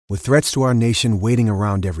With threats to our nation waiting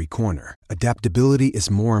around every corner, adaptability is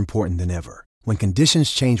more important than ever. When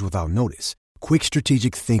conditions change without notice, quick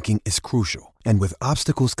strategic thinking is crucial. And with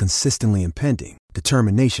obstacles consistently impending,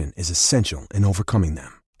 determination is essential in overcoming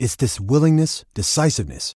them. It's this willingness,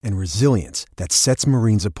 decisiveness, and resilience that sets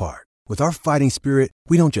Marines apart. With our fighting spirit,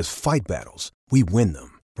 we don't just fight battles, we win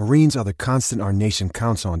them. Marines are the constant our nation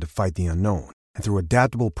counts on to fight the unknown. And through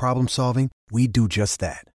adaptable problem solving, we do just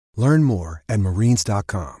that. Learn more at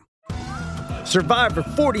marines.com. Survivor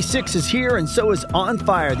 46 is here, and so is On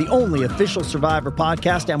Fire, the only official Survivor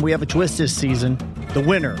podcast, and we have a twist this season. The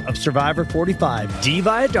winner of Survivor 45, Dee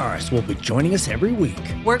Valladares, will be joining us every week.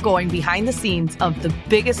 We're going behind the scenes of the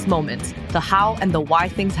biggest moments, the how and the why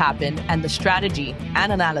things happen, and the strategy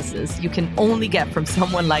and analysis you can only get from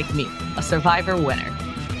someone like me, a Survivor winner.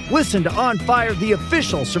 Listen to On Fire, the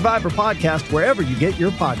official Survivor podcast, wherever you get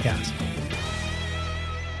your podcast.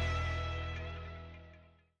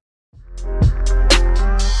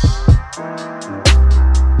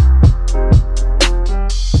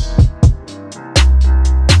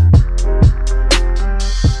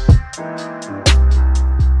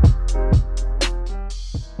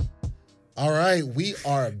 All right, we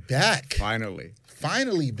are back.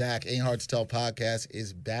 Finally back. Ain't Hard to Tell podcast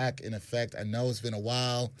is back in effect. I know it's been a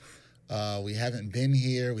while. We haven't been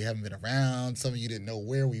here. We haven't been around. Some of you didn't know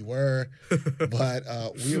where we were. But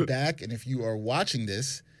we're back. And if you are watching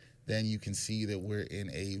this, then you can see that we're in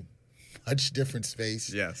a much different space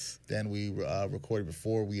than we recorded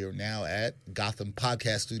before. We are now at Gotham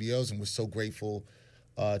Podcast Studios, and we're so grateful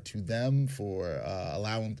to them for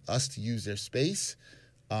allowing us to use their space.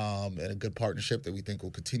 And a good partnership that we think will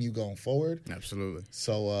continue going forward. Absolutely.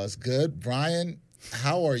 So it's good. Bryan,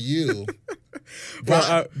 how are you?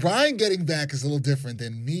 Well, Bryan getting back is a little different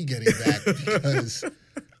than me getting back because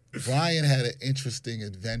Bryan had an interesting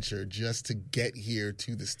adventure just to get here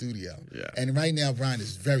to the studio. Yeah. And right now, Bryan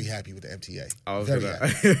is very happy with the MTA.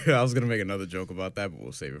 I was gonna make another joke about that, but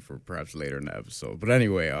we'll save it for perhaps later in the episode. But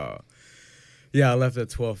anyway, I left at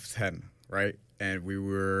 12:10, right? And we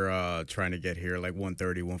were trying to get here like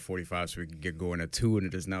 1:30, 1:45 so we could get going at 2, and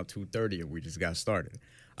it is now 2:30, and we just got started.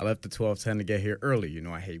 I left at 12:10 to get here early. You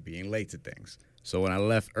know, I hate being late to things. So when I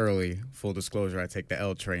left early, full disclosure, I take the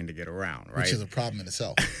L train to get around, right? Which is a problem in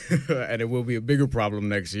itself. And it will be a bigger problem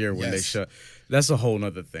next year when they shut. That's a whole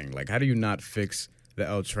nother thing. Like, how do you not fix the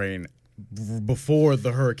L train before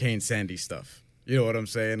the Hurricane Sandy stuff? You know what I'm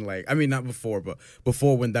saying? Like, I mean, not before, but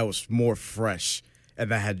before when that was more fresh. And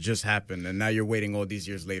that had just happened, and now you're waiting all these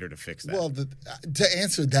years later to fix that. Well, to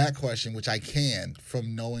answer that question, which I can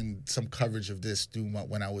from knowing some coverage of this through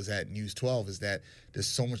when I was at News 12, is that there's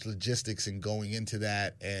so much logistics in going into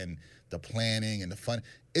that and the planning and the fun.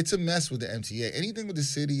 It's a mess with the MTA. Anything with the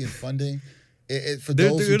city and funding, for those who don't live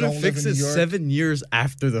in New York. They're going to fix it 7 years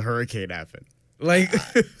after the hurricane happened. Like,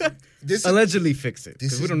 allegedly fix it,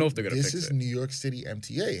 because we don't know if they're going to fix it. This is New York City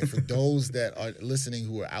MTA, and for those that are listening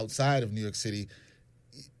who are outside of New York City,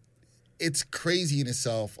 it's crazy in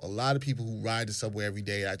itself. A lot of people who ride the subway every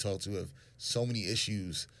day I talk to have so many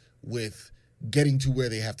issues with getting to where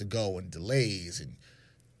they have to go and delays and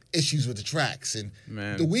issues with the tracks and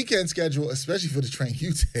the weekend schedule, especially for the train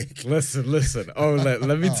you take. Listen. Oh,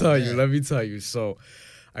 let me tell you. Let me tell you. So,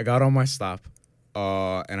 I got on my stop,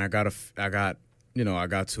 and I got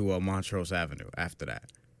to Montrose Avenue after that.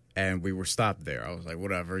 And we were stopped there. I was like,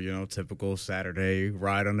 whatever, typical Saturday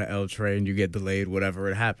ride on the L train. You get delayed, whatever,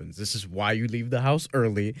 it happens. This is why you leave the house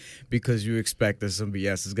early, because you expect that some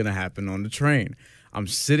BS is going to happen on the train. I'm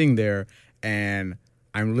sitting there, and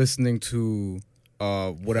I'm listening to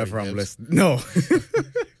whatever I'm listening. No.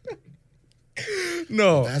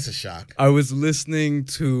 No. Well, that's a shock. I was listening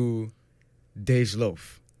to Dej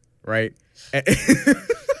Loaf, right?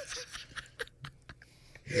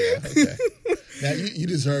 Yeah, okay. Now, you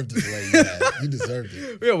deserved the delay you had. You deserved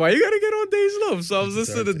it. Yeah, why you got to get on Dej Loaf? So I was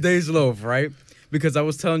listening to Dej Loaf, right? Because I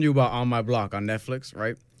was telling you about On My Block on Netflix,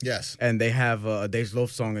 right? Yes. And they have a Dej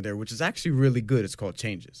Loaf song in there, which is actually really good. It's called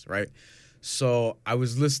Changes, right? So I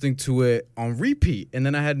was listening to it on repeat. And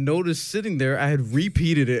then I had noticed sitting there, I had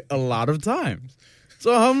repeated it a lot of times.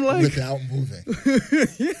 So I'm like... Without moving.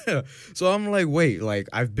 Yeah. So I'm like, wait, like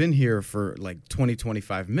I've been here for like 20,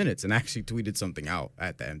 25 minutes and actually tweeted something out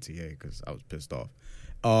at the MTA because I was pissed off.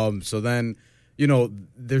 So then,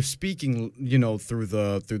 they're speaking, through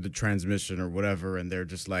the transmission or whatever, and they're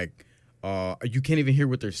just like, you can't even hear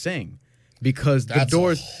what they're saying because the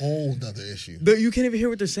doors... That's a whole nother issue. You can't even hear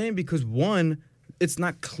what they're saying because, one, it's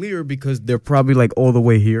not clear because they're probably like all the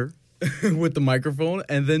way here with the microphone,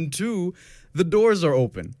 and then two, the doors are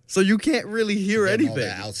open, so you can't really hear anything. All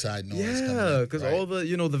that outside noise. Yeah, because all the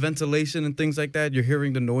the ventilation and things like that, you're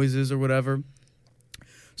hearing the noises or whatever.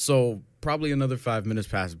 So probably another 5 minutes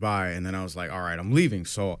passed by, and then I was like, all right, I'm leaving.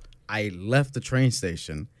 So I left the train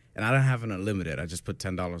station, and I don't have an unlimited. I just put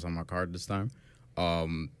 $10 on my card this time.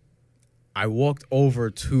 I walked over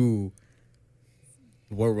to,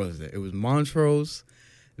 where was it? It was Montrose.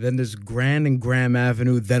 Then there's Grand and Graham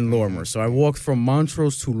Avenue, then Lorimer. So I walked from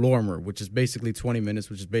Montrose to Lorimer, which is basically 20 minutes,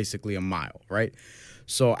 which is basically a mile, right?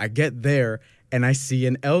 So I get there, and I see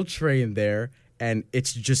an L train there, and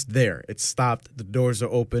it's just there. It's stopped. The doors are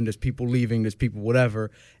open. There's people leaving. There's people whatever.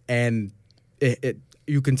 And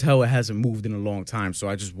you can tell it hasn't moved in a long time. So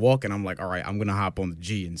I just walk, and I'm like, all right, I'm going to hop on the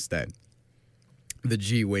G instead. The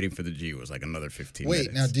G, waiting for the G was like another 15 minutes.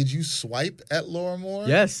 Wait, now did you swipe at Lorimer?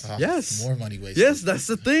 Yes, yes. More money wasted. Yes, that's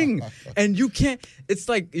the thing. And you can't, it's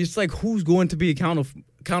like who's going to be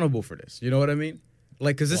accountable for this? You know what I mean?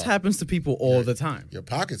 Like, because this happens to people all the time. Your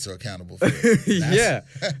pockets are accountable for it. Yeah.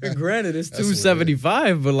 Granted, it's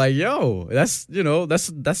 $275, but like, yo, that's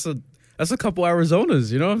a couple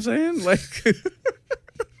Arizonas. You know what I'm saying? Like,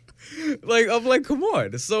 I'm like, come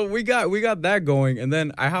on. So we got that going, and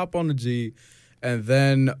then I hop on the G. And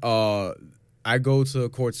then I go to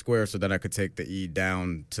Court Square so that I could take the E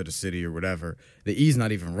down to the city or whatever. The E's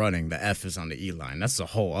not even running. The F is on the E line. That's a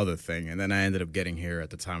whole other thing. And then I ended up getting here at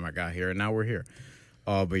the time I got here, and now we're here.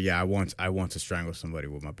 But yeah, I want to strangle somebody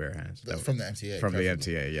with my bare hands. From the MTA. From the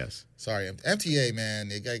MTA, yes. Sorry, MTA, man,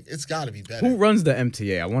 it's got to be better. Who runs the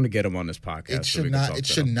MTA? I want to get him on this podcast. It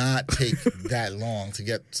should not take that long to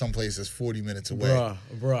get someplace that's 40 minutes away.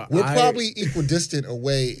 Bruh. We're probably equidistant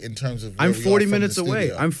away in terms of. I'm 40 minutes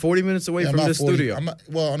away. I'm 40 minutes away from this studio.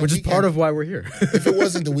 Which is part of why we're here. If it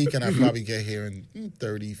wasn't the weekend, I'd probably get here in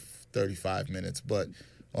 30, 35 minutes, but.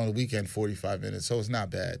 On the weekend, 45 minutes, so it's not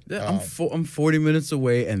bad. Yeah, I'm 40 minutes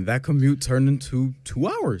away, and that commute turned into 2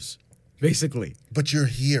 hours, basically. But you're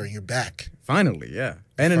here, and you're back. Finally, yeah.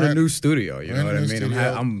 And in a new studio, you know what I mean?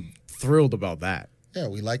 I'm thrilled about that. Yeah,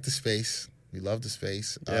 we like the space. We love the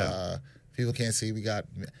space. Yeah. People can't see. We got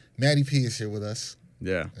Matty P is here with us.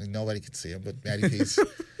 Yeah. I mean, nobody can see him, but Matty P is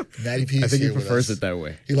I think he prefers it that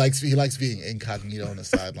way. He likes being incognito on the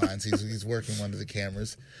sidelines. He's working under the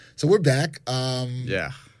cameras. So we're back.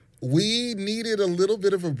 Yeah. We needed a little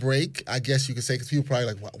bit of a break, I guess you could say, because people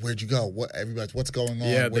probably like, where'd you go? What's going on?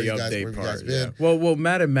 Yeah, where the update you part. guys been? Yeah. Well,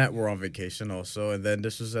 Matt and Matt were on vacation also, and then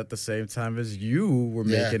this was at the same time as you were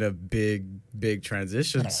making a big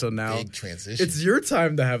transition. So now it's your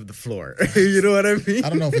time to have the floor. You know what I mean?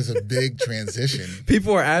 I don't know if it's a big transition.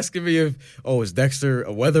 People are asking me is Dexter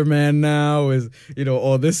a weatherman now? Is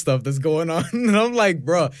all this stuff that's going on? And I'm like,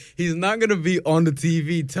 bro, he's not gonna be on the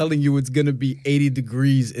TV telling you it's gonna be 80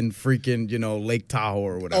 degrees in freaking Lake Tahoe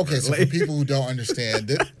or whatever. Okay, so for people who don't understand,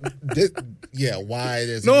 why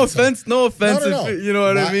there's no offense. No. If, you know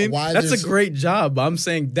what I mean? That's a great job. I'm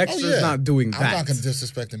saying Dexter's not doing that. I'm not going to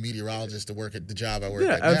disrespect a meteorologist to work at the job I work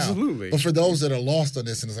at now. Absolutely. But for those that are lost on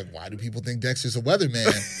this and it's like, why do people think Dexter's a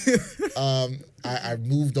weatherman? I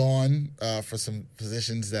moved on for some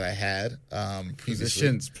positions that I had previously.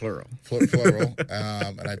 Positions, plural.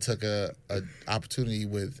 And I took a opportunity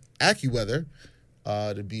with AccuWeather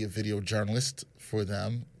to be a video journalist for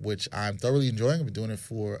them, which I'm thoroughly enjoying. I've been doing it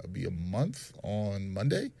for a month on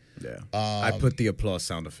Monday. Yeah. I put the applause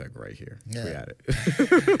sound effect right here. Yeah. We had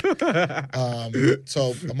it.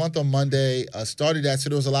 So a month on Monday, started that. So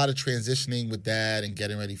there was a lot of transitioning with that and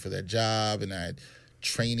getting ready for that job. And I had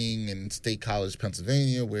training in State College,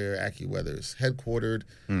 Pennsylvania, where AccuWeather is headquartered.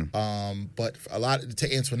 But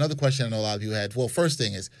to answer another question I know a lot of you had, well, first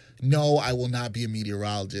thing is, no, I will not be a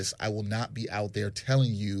meteorologist. I will not be out there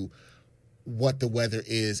telling you what the weather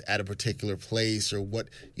is at a particular place or what,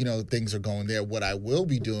 things are going there. What I will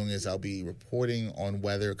be doing is I'll be reporting on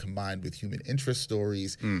weather combined with human interest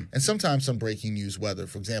stories and sometimes some breaking news weather.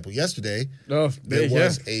 For example, yesterday, there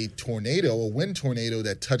was a wind tornado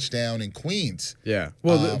that touched down in Queens. Yeah.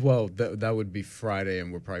 Well, that would be Friday,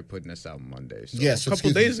 and we're probably putting this out Monday. So a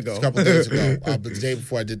couple days ago. But the day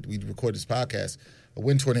before we recorded this podcast, a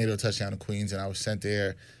wind tornado touched down in Queens, and I was sent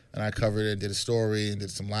there, and I covered it and did a story and did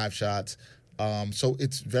some live shots. So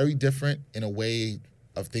it's very different in a way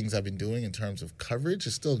of things I've been doing in terms of coverage.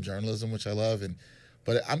 It's still journalism, which I love,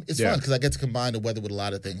 but it's fun because I get to combine the weather with a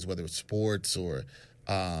lot of things, whether it's sports or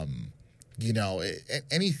anything.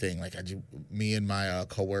 Like me and my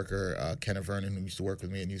coworker Kenneth Vernon, who used to work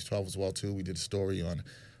with me at News 12 as well too. We did a story on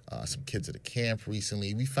some kids at a camp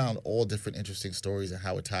recently. We found all different interesting stories and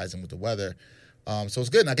how it ties in with the weather. So it's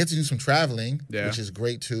good. And I get to do some traveling, which is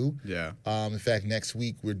great too. Yeah. In fact, next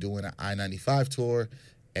week we're doing an I-95 tour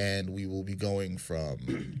and we will be going from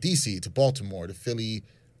D.C. to Baltimore to Philly,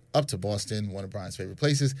 up to Boston, one of Bryan's favorite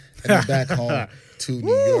places, and then back home to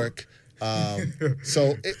New York.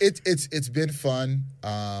 So it's been fun.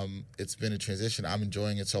 It's been a transition. I'm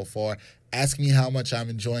enjoying it so far. Ask me how much I'm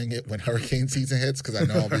enjoying it when hurricane season hits, because I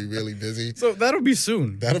know I'll be really busy. So that'll be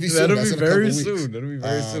soon. That'll be very soon. That'll be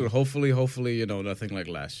very soon. Hopefully, nothing like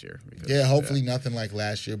last year. Because, hopefully nothing like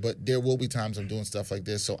last year. But there will be times I'm doing stuff like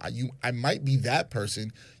this. So I might be that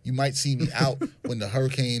person. You might see me out when the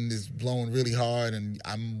hurricane is blowing really hard, and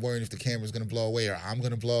I'm worried if the camera's going to blow away or I'm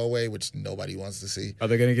going to blow away, which nobody wants to see. Are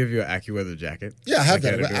they going to give you an AccuWeather jacket? Yeah, I have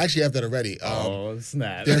that. I actually have that already.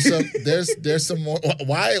 Snap! There's some more.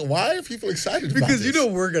 Why are people excited about this? Because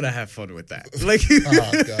we're gonna have fun with that. Like,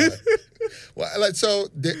 oh god. Well, so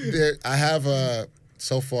I have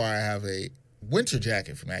so far I have a winter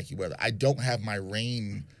jacket from AccuWeather. I don't have my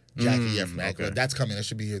rain jacket yet from AccuWeather. Okay. That's coming. That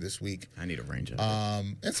should be here this week. I need a rain jacket.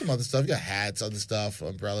 And some other stuff. You got hats, other stuff,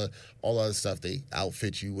 umbrella, all other stuff they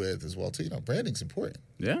outfit you with as well too. Branding's important.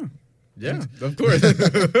 Yeah, of course.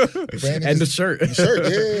 And the shirt. The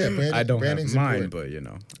shirt, yeah. I don't have mine,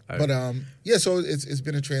 important. But so it's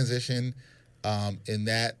been a transition in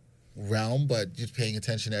that realm, but just paying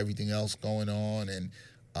attention to everything else going on, and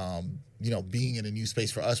being in a new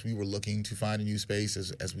space. For us, we were looking to find a new space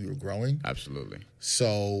as we were growing. Absolutely.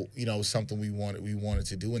 So something we wanted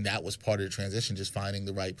to do, and that was part of the transition, just finding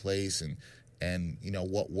the right place and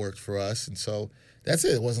what worked for us, and so. That's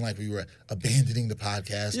it. It wasn't like we were abandoning the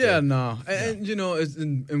podcast. Yeah, no.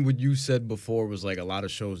 And what you said before was like a lot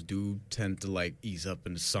of shows do tend to like ease up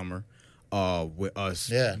in the summer. With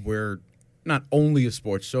us, we're not only a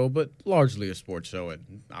sports show, but largely a sports show.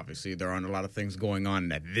 And obviously there aren't a lot of things going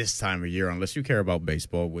on at this time of year unless you care about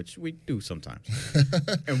baseball, which we do sometimes.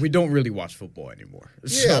 And we don't really watch football anymore.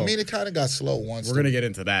 Yeah, so, it kind of got slow once. We're going to get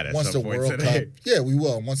into that at some point today. Yeah, we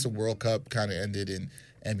will. Once the World Cup kind of ended and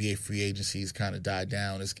NBA free agencies kind of died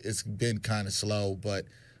down. It's been kind of slow, but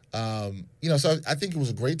so I think it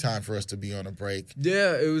was a great time for us to be on a break.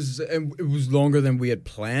 Yeah, it was longer than we had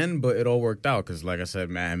planned, but it all worked out because, like I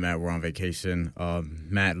said, Matt and Matt were on vacation.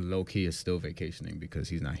 Matt low key is still vacationing because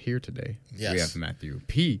he's not here today. Yes. We have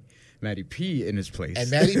Matty P in his place,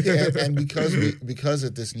 and Matty P, and because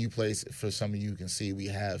at this new place, for some of you can see, we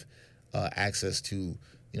have access to.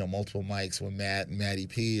 Multiple mics when Matt and Matty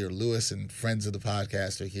P or Lewis and friends of the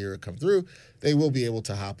podcast are here or come through, they will be able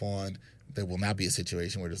to hop on. There will not be a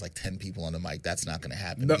situation where there's like 10 people on the mic. That's not going to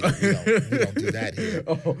happen. No. We don't do that here.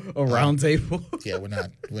 A round table? Yeah, we're not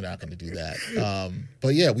going to do that.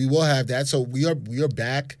 But yeah, we will have that. So we are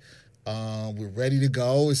back. We're ready to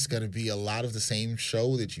go. It's going to be a lot of the same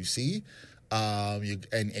show that you see.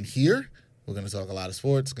 And here, we're going to talk a lot of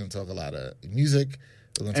sports. We're going to talk a lot of music.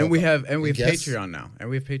 And we have Patreon now.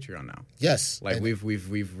 Yes, we've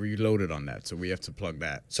reloaded on that, so we have to plug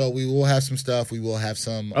that. So we will have some stuff. We will have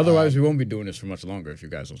some. Otherwise, we won't be doing this for much longer if you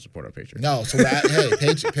guys don't support our Patreon. No, so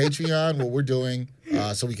Patreon. What we're doing,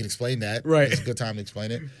 so we can explain that. Right, it's a good time to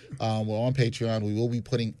explain it. We're on Patreon. We will be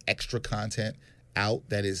putting extra content out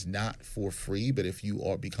that is not for free, but if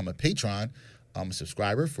you become a patron. A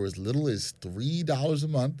subscriber for as little as $3 a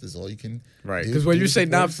month is all you can. Right, because when you say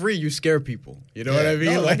not free, you scare people. You know what I mean?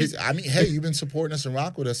 No, hey, you've been supporting us and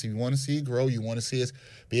rock with us. If you want to see it grow, you want to see us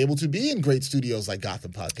be able to be in great studios like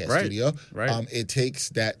Gotham Podcast Studio. Right. It takes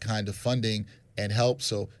that kind of funding and help.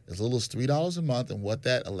 So as little as $3 a month, and what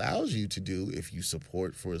that allows you to do, if you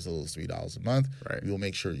support for as little as $3 a month, we will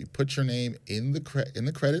make sure you put your name in the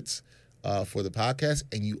credits. For the podcast,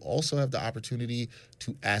 and you also have the opportunity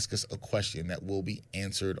to ask us a question that will be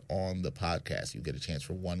answered on the podcast. You get a chance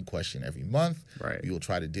for one question every month. Right. We will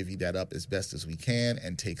try to divvy that up as best as we can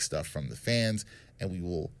and take stuff from the fans, and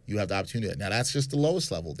you have the opportunity. Now, that's just the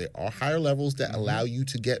lowest level. There are higher levels that allow you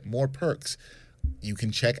to get more perks. You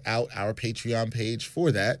can check out our Patreon page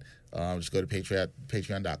for that. Just go to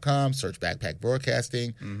patreon.com, search Backpack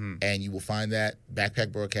Broadcasting, and you will find that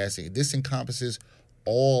Backpack Broadcasting. This encompasses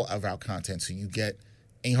all of our content. So you get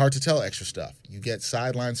Ain't Hard to Tell extra stuff. You get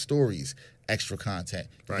Sideline Stories extra content.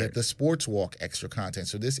 You get the Sports Walk extra content.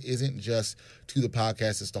 So this isn't just to the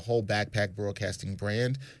podcast. It's the whole Backpack Broadcasting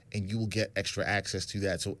brand, and you will get extra access to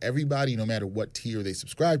that. So everybody, no matter what tier they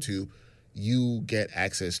subscribe to, you get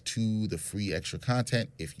access to the free extra content.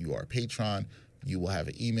 If you are a patron, you will have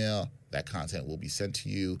an email. That content will be sent to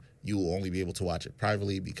you. You will only be able to watch it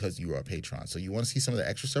privately because you are a patron. So you want to see some of the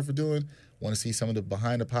extra stuff we're doing, want to see some of the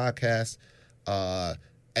behind the podcast,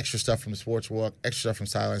 extra stuff from the Sports Walk, extra stuff from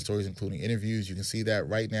Sideline Stories, including interviews. You can see that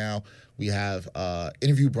right now. We have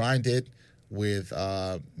interview Bryan did with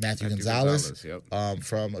Matthew Gonzalez yep.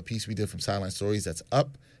 From a piece we did from Sideline Stories that's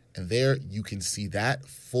up. And there you can see that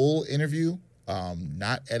full interview,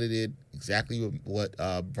 not edited, exactly what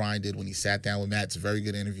Bryan did when he sat down with Matt. It's a very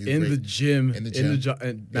good interview. In the gym.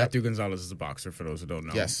 And Matthew Gonzalez is a boxer, for those who don't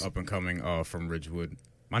know. Yes. Up and coming from Ridgewood,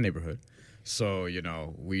 my neighborhood. So,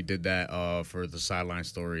 we did that for the Sideline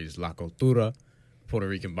Stories, La Cultura, Puerto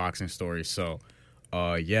Rican boxing stories. So,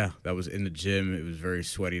 that was in the gym. It was very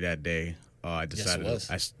sweaty that day. I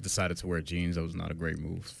decided to wear jeans. That was not a great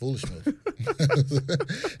move. Foolish move.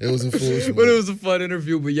 It was a foolish move. But it was a fun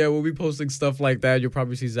interview. But yeah, we'll be posting stuff like that. You'll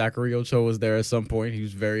probably see Zachary Ocho was there at some point. He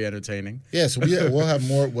was very entertaining. Yeah, so we'll have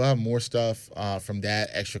more. We'll have more stuff from that,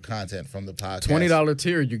 extra content from the podcast. $20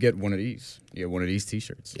 tier, you get one of these. You get one of these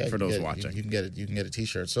T-shirts for those watching. You can get it. You can get a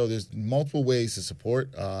T-shirt. So there's multiple ways to support.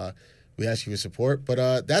 We ask you for support,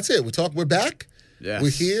 but that's it. We're back. Yes.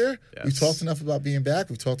 We're here. Yes. We've talked enough about being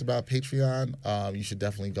back. We've talked about Patreon. You should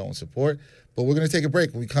definitely go and support. But we're going to take a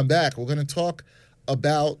break. When we come back, we're going to talk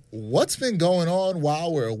about what's been going on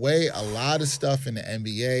while we're away. A lot of stuff in the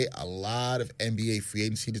NBA, a lot of NBA free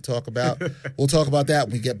agency to talk about. We'll talk about that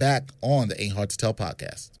when we get back on the Ain't Hard to Tell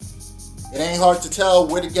podcast. It ain't hard to tell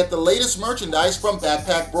where to get the latest merchandise from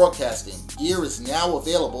Backpack Broadcasting. Gear is now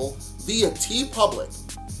available via TeePublic.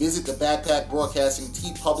 Visit the Backpack Broadcasting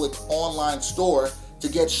TeePublic online store to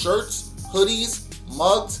get shirts, hoodies,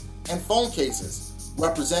 mugs, and phone cases.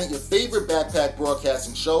 Represent your favorite Backpack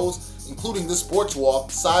Broadcasting shows, including the Sports Walk,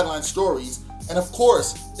 Sideline Stories, and of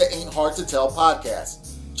course, the Ain't Hard to Tell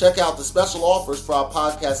podcast. Check out the special offers for our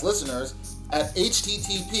podcast listeners at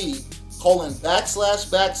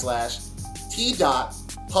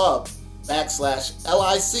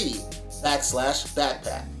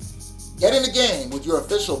http://t.pub/lic/backpack. Get in the game with your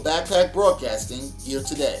official Backpack Broadcasting gear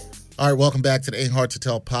today. All right, welcome back to the Ain't Hard to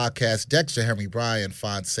Tell podcast. Dexter, Henry, Bryan,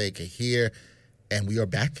 Fonseca here. And we are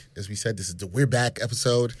back. As we said, this is the We're Back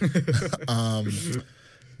episode.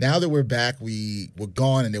 Now that we're back, we were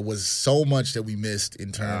gone, and there was so much that we missed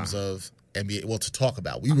in terms of NBA. Well, to talk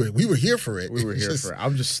about. We were here for it. We were here for it.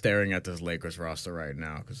 I'm just staring at this Lakers roster right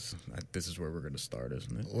now because this is where we're going to start,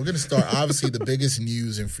 isn't it? We're going to start. Obviously, the biggest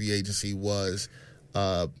news in free agency was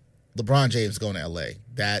LeBron James going to L.A.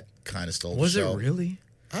 That kind of stole the show. Was it really?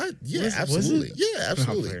 Absolutely. Yeah,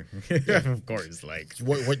 absolutely. Of course. Like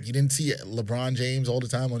what? You didn't see LeBron James all the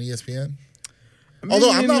time on ESPN?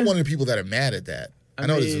 Although I'm not one of the people that are mad at that. I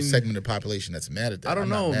know there's a segment of the population that's mad at that. I don't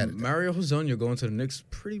know. Mario Hezonja going to the Knicks,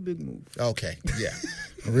 pretty big move. Okay, yeah.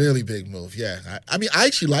 Really big move, yeah. I mean, I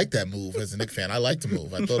actually like that move as a Knicks fan. I like the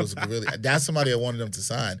move. I thought it was that's somebody I wanted them to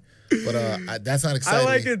sign. But that's not exciting. I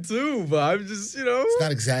like it too, but I'm just, It's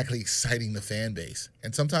not exactly exciting the fan base.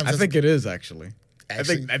 And sometimes I think it is, actually. I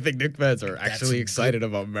think Knicks fans are actually excited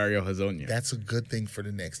about Mario Hezonja. That's a good thing for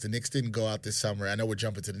the Knicks. The Knicks didn't go out this summer. I know we're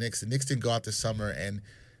jumping to the Knicks. The Knicks didn't go out this summer and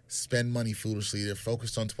spend money foolishly. They're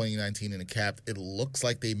focused on 2019 in the cap. It looks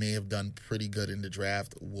like they may have done pretty good in the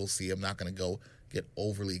draft. We'll see. I'm not going to get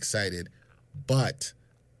overly excited. But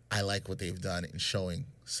I like what they've done in showing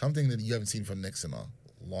something that you haven't seen from Knicks in a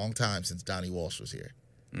long time since Donnie Walsh was here.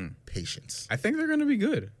 Patience. I think they're going to be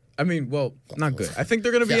good. I mean, well, not good. I think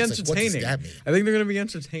they're going to be entertaining. What does that mean? I think they're going to be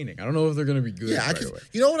entertaining. I don't know if they're going to be good. Yeah,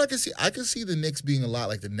 you know what I can see? I can see the Knicks being a lot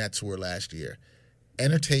like the Nets were last year.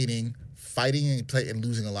 Entertaining, fighting and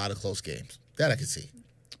losing a lot of close games. That I can see.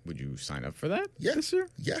 Would you sign up for that this year?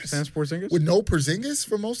 Yes. Sans Porzingis? With no Porzingis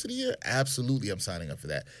for most of the year? Absolutely, I'm signing up for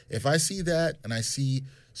that. If I see that and I see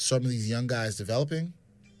some of these young guys developing,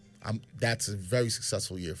 that's a very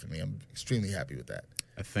successful year for me. I'm extremely happy with that.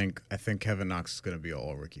 I think Kevin Knox is going to be an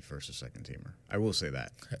all-rookie first or second teamer. I will say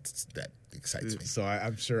that. That excites me. So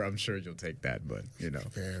I'm sure you'll take that, but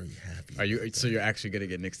Very happy. So you're actually going to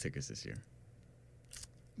get Knicks tickets this year?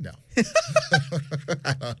 No.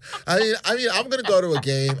 I mean, I'm going to go to a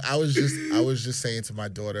game. I was just saying to my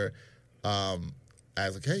daughter, I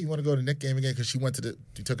was like, hey, you want to go to the Knicks game again? Because she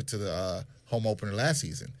took it to the home opener last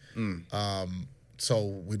season. So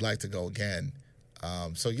we'd like to go again.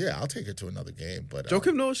 So yeah, I'll take her to another game. But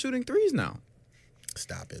Joakim Noah's shooting threes now.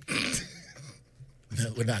 Stop it.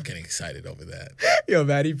 No, we're not getting excited over that. Yo,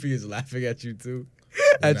 Matty P is laughing at you too.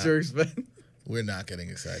 Your expense. We're not getting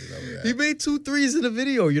excited over that. He made 2 threes in the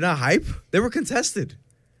video. You're not hype? They were contested.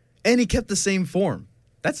 And he kept the same form.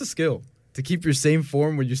 That's a skill. To keep your same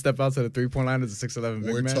form when you step out to the 3-point line as a 6'11"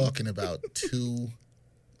 big man. We're talking about 2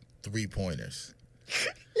 3-pointers.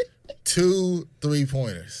 2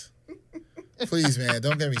 3-pointers. Please, man,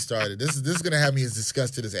 don't get me started. This is going to have me as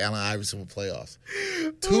disgusted as Allen Iverson with playoffs.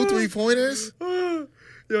 2 3-pointers?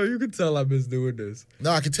 Yo, you can tell I miss doing this.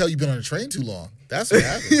 No, I can tell you've been on a train too long. That's what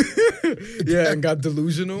happened. Yeah, and got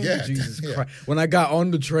delusional? Yeah. Jesus Christ. When I got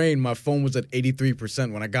on the train, my phone was at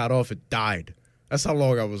 83%. When I got off, it died. That's how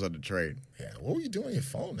long I was on the train. Yeah. What were you doing on your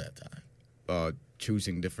phone that time?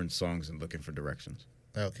 Choosing different songs and looking for directions.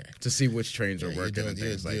 Okay. To see which trains are working and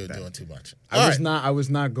things like that. You're doing too much. I was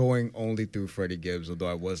not going only through Freddie Gibbs,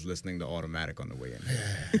 although I was listening to Automatic on the way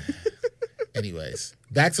in. Anyways,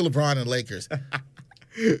 back to LeBron and Lakers.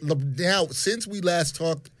 Now, since we last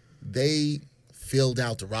talked, they filled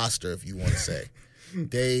out the roster, if you want to say.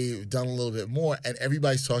 They've done a little bit more, and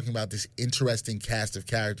everybody's talking about this interesting cast of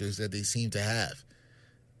characters that they seem to have.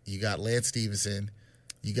 You got Lance Stevenson.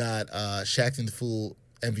 You got Shaqtin' the Fool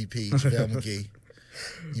MVP, JaVale McGee.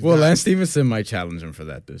 Lance Stevenson might challenge him for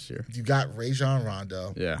that this year. You got Rajon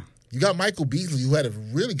Rondo. Yeah. You got Michael Beasley, who had a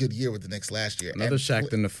really good year with the Knicks last year. Another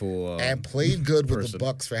Shaqtin' the Fool. And played good with the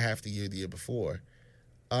Bucks for half the year before.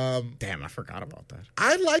 Damn, I forgot about that.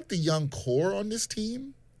 I like the young core on this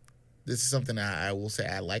team. This is something I will say.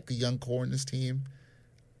 I like the young core in this team.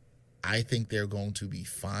 I think they're going to be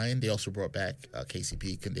fine. They also brought back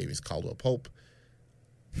KCP, Kendavious Caldwell-Pope.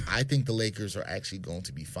 I think the Lakers are actually going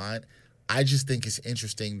to be fine. I just think it's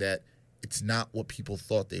interesting that it's not what people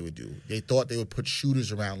thought they would do. They thought they would put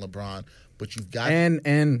shooters around LeBron, but you've got...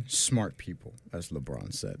 And smart people, as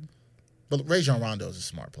LeBron said. But Rajon Rondo is a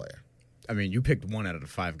smart player. I mean, you picked one out of the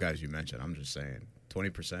 5 guys you mentioned. I'm just saying,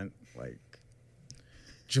 20%, like...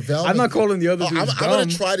 JaVale, I'm not calling the other dudes I'm going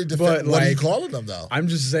to try to defend... What are you calling them, though? I'm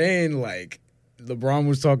just saying, like, LeBron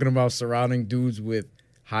was talking about surrounding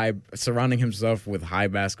himself with high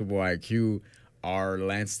basketball IQ. Are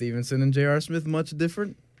Lance Stevenson and J.R. Smith much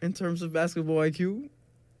different in terms of basketball IQ?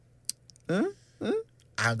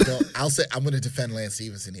 I'll say I'm going to defend Lance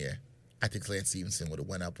Stevenson here. I think Lance Stevenson would have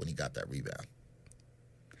went up when he got that rebound.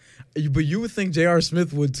 But you would think J.R.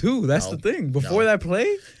 Smith would too. That's the thing. Before that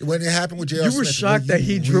play, when it happened with J.R. Smith, you were shocked that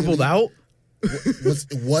he dribbled out.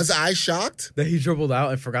 Was I shocked that he dribbled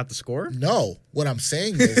out and forgot to score? No. What I'm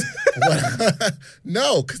saying is,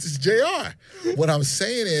 no, because it's JR. What I'm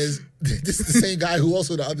saying is, this is the same guy who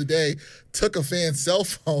also the other day took a fan's cell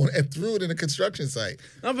phone and threw it in a construction site.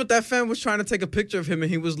 No, but that fan was trying to take a picture of him,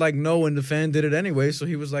 and he was like, no, and the fan did it anyway, so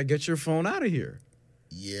he was like, get your phone out of here.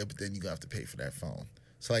 Yeah, but then you're going to have to pay for that phone.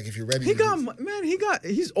 So, like, if you're ready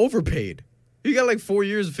he's overpaid. He got like 4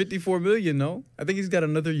 years, $54 million, no? I think he's got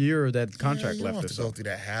another year of that contract left. You don't have to go through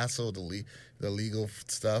that hassle, the legal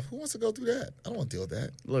stuff. Who wants to go through that? I don't want to deal with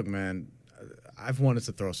that. Look, man, I've wanted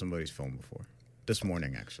to throw somebody's phone before. This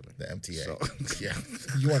morning, actually. The MTA. So. Yeah.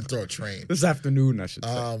 You want to throw a train. This afternoon, I should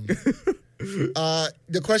say.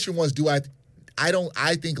 The question was,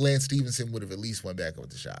 I think Lance Stevenson would have at least went back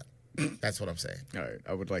with the shot. That's what I'm saying. All right.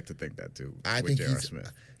 I would like to think that, too. I think J.R.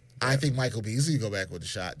 Smith. I think Michael Beasley go back with the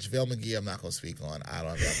shot. JaVale McGee, I'm not going to speak on. I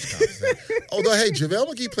don't have much confidence. Although, hey, JaVale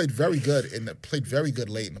McGee played very good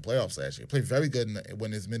late in the playoffs last year. Played very good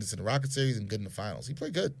when his minutes in the Rocket Series and good in the finals. He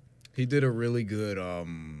played good. He did a really good.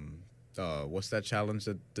 What's that challenge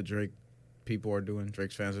that the Drake people are doing?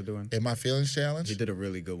 Drake's fans are doing? In My Feelings challenge. He did a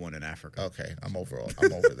really good one in Africa. Okay, I'm over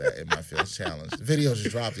that. In My Feelings challenge. The video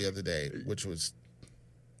just dropped the other day, which was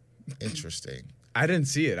interesting. I didn't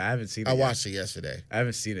see it. I haven't seen it. I watched it yesterday. I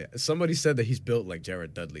haven't seen it. Somebody said that he's built like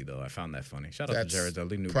Jared Dudley, though. I found that funny. Shout out to Jared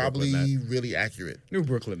Dudley. New probably Brooklyn, really accurate. New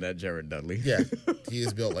Brooklyn, that Jared Dudley. Yeah, he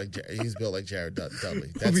is built like Jared Dudley.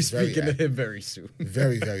 That's we'll be speaking to him very soon.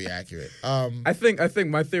 Very, very accurate. I think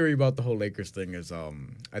my theory about the whole Lakers thing is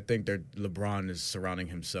I think LeBron is surrounding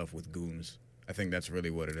himself with goons. I think that's really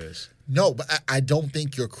what it is. No, but I don't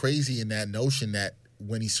think you're crazy in that notion that.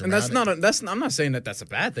 When he's surrounded. And I'm not saying that that's a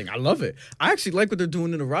bad thing. I love it. I actually like what they're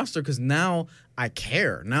doing in the roster because now I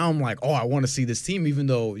care. Now I'm like, I want to see this team, even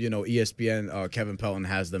though, ESPN, Kevin Pelton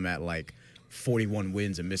has them at like 41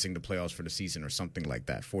 wins and missing the playoffs for the season or something like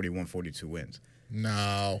that. 41, 42 wins.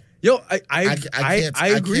 No. Yo, I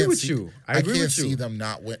agree with you. I can't see them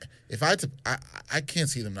not win. I can't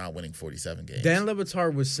see them not winning 47 games. Dan Le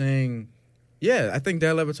Batard was saying. Yeah, I think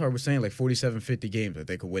Dan Le Batard was saying like 47, 50 games that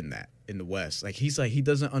they could win that in the West. Like he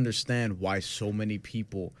doesn't understand why so many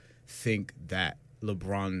people think that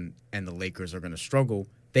LeBron and the Lakers are going to struggle.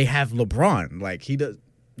 They have LeBron. Like he does,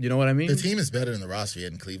 you know what I mean? The team is better than the roster he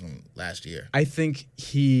had in Cleveland last year. I think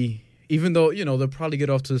even though, they'll probably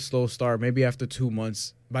get off to a slow start, maybe after 2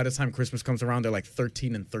 months, by the time Christmas comes around, they're like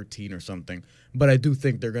 13-13 or something. But I do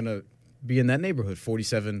think they're going to be in that neighborhood,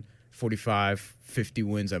 47, 45, 50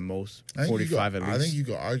 wins at most, 45 at least. I think you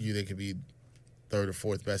could argue they could be third or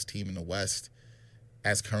fourth best team in the West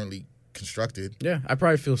as currently constructed. Yeah, I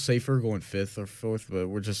probably feel safer going fifth or fourth, but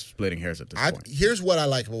we're just splitting hairs at this point. Here's what I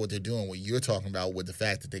like about what they're doing, what you're talking about with the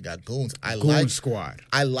fact that they got goons. Goon squad.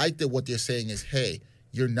 I like that what they're saying is, hey,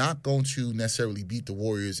 you're not going to necessarily beat the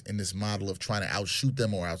Warriors in this model of trying to outshoot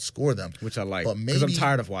them or outscore them. Which I like, because I'm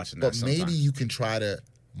tired of watching that sometimes. Maybe you can try to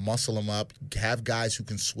muscle them up, have guys who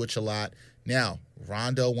can switch a lot. Now,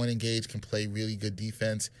 Rondo, when engaged, can play really good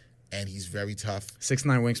defense, and he's very tough. 6'9"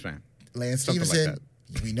 wingspan. Lance Stevenson,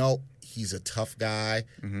 we know he's a tough guy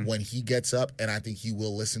when he gets up, and I think he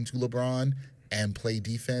will listen to LeBron and play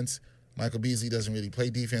defense. Michael Beasley doesn't really play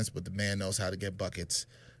defense, but the man knows how to get buckets.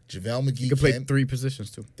 JaVale McGee can play 3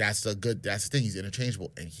 positions too. That's the thing. He's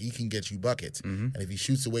interchangeable, and he can get you buckets. And if he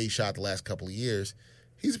shoots the way he shot the last couple of years,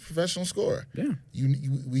 he's a professional scorer. Yeah,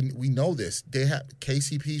 we know this. They have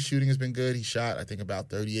KCP shooting has been good. He shot, I think, about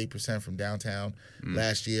 38% from downtown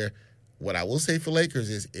last year. What I will say for Lakers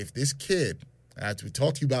is if this kid, we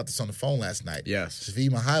talked to you about this on the phone last night. Yes. Svi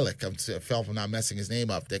Mihalik, I felt I'm not messing his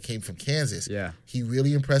name up, that came from Kansas. Yeah. He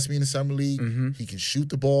really impressed me in the summer league. He can shoot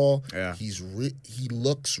the ball. Yeah. He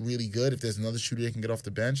looks really good. If there's another shooter that can get off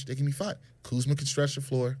the bench, they can be fine. Kuzma can stretch the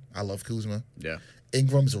floor. I love Kuzma. Yeah.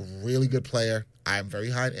 Ingram's a really good player. I'm very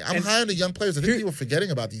high. I'm high on the young players. I think people are forgetting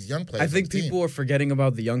about these young players. I think people are forgetting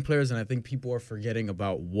about the young players, and I think people are forgetting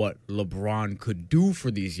about what LeBron could do for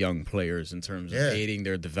these young players in terms of aiding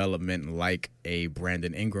their development, like a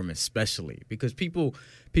Brandon Ingram, especially because people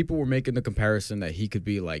were making the comparison that he could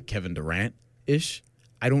be like Kevin Durant-ish.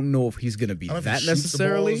 I don't know if he's going to be that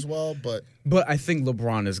necessarily. As well, but I think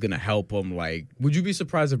LeBron is going to help him. Like, would you be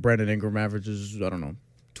surprised if Brandon Ingram averages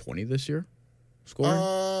 20 this year?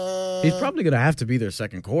 Scoring? He's probably going to have to be their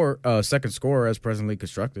second scorer as presently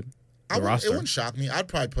constructed. It wouldn't shock me. I'd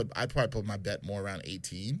probably put my bet more around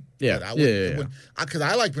 18. Yeah, Because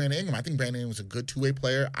I like Brandon Ingram. I think Brandon Ingram's a good two-way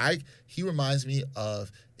player. He reminds me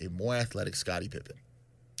of a more athletic Scottie Pippen.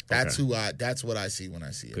 That's that's what I see when I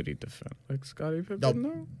see it. Could he defend like Scottie Pippen?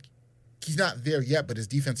 No. He's not there yet, but his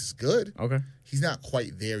defense is good. Okay. He's not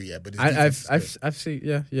quite there yet, but his defense is good. I've seen.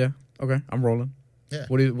 Yeah. Okay, I'm rolling. Yeah.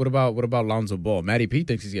 What about Lonzo Ball? Matty P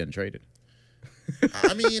thinks he's getting traded.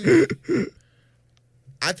 I mean,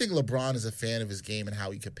 I think LeBron is a fan of his game and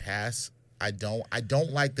how he could pass. I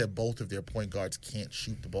don't like that both of their point guards can't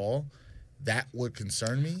shoot the ball. That would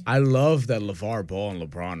concern me. I love that LeVar Ball and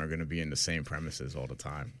LeBron are going to be in the same premises all the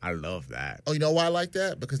time. I love that. Oh, you know why I like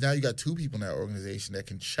that? Because now you got two people in that organization that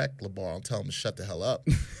can check LeVar and tell him to shut the hell up.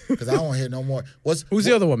 Because I don't want to hear no more. Who's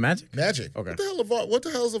the other one? Magic? Magic. Okay. What the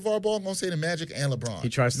hell is LeVar Ball going to say to Magic and LeBron? He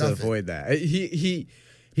tries to avoid that. He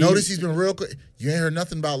notice he's been real quick. You ain't heard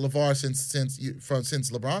nothing about LeVar since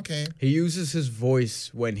LeBron came. He uses his voice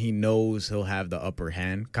when he knows he'll have the upper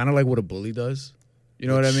hand, kind of like what a bully does. You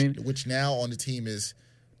know what I mean? Which now on the team is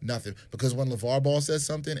nothing. Because when LeVar Ball says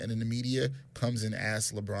something and then the media comes and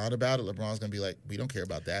asks LeBron about it, LeBron's going to be like, we don't care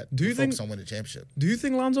about that. Do you think focus on winning the championship. Do you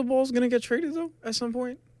think Lonzo Ball's going to get traded, though, at some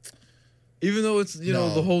point? Even though it's, know,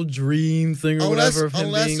 the whole dream thing or whatever of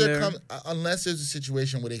him being there? Unless there's a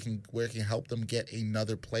situation where it can help them get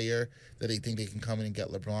another player that they think they can come in and get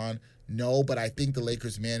LeBron. No, but I think the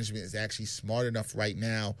Lakers management is actually smart enough right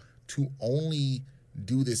now to only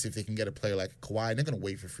do this if they can get a player like Kawhi. They're going to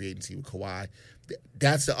wait for free agency with Kawhi.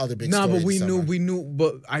 That's the other big story. No, but we knew.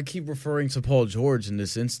 But I keep referring to Paul George in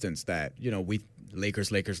this instance that, we Lakers,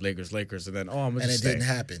 and then, I'm going to just stay. And it didn't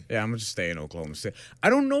happen. Yeah, I'm going to just stay in Oklahoma City. I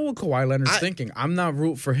don't know what Kawhi Leonard's thinking. I'm not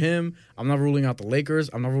rooting for him. I'm not ruling out the Lakers.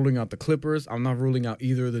 I'm not ruling out the Clippers. I'm not ruling out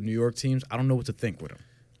either of the New York teams. I don't know what to think with him.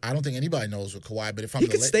 I don't think anybody knows with Kawhi, but if I'm he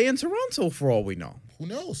could stay in Toronto for all we know. Who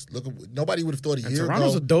knows? Look, nobody would have thought a year ago.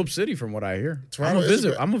 Toronto's a dope city from what I hear. I'm a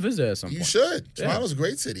visit at some point. You should. Toronto's a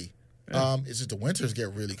great city. Yeah. It's just the winters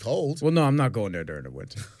get really cold. Well, no, I'm not going there during the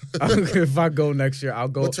winter. If I go next year, I'll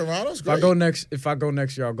go. But Toronto's great. If I go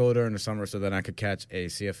next year, I'll go during the summer so then I could catch a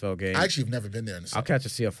CFL game. I actually have never been there in the summer. I'll catch a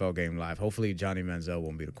CFL game live. Hopefully, Johnny Manziel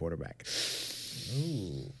won't be the quarterback.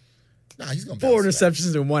 Ooh. Nah, he's going to 4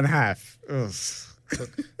 interceptions in one half. Ugh.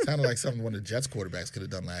 Sounded like something one of the Jets quarterbacks could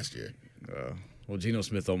have done last year. Well, Geno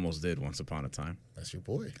Smith almost did once upon a time. That's your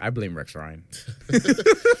boy. I blame Rex Ryan.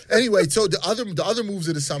 Anyway, so the other moves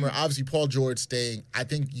of the summer, obviously Paul George staying. I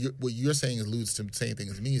think what you're saying alludes to the same thing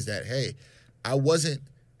as me, is that, hey, I wasn't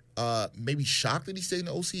maybe shocked that he stayed in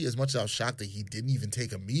the OC as much as I was shocked that he didn't even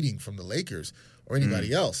take a meeting from the Lakers or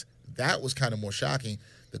anybody else. That was kind of more shocking.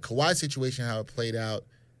 The Kawhi situation, how it played out,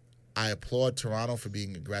 I applaud Toronto for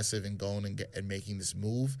being aggressive and going and making this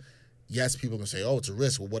move. Yes, people are going to say, oh, it's a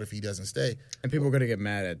risk. Well, what if he doesn't stay? And people are going to get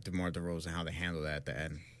mad at DeMar DeRozan and how they handle that at the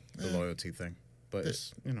end, the loyalty thing. But,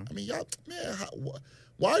 I mean, y'all, man,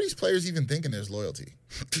 why are these players even thinking there's loyalty?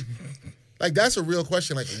 Like, that's a real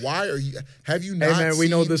question. Like, why are you – have you not Hey, man, we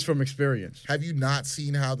know this from experience. Have you not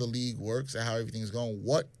seen how the league works and how everything's going?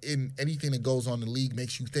 What in anything that goes on in the league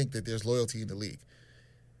makes you think that there's loyalty in the league?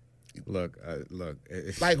 Look.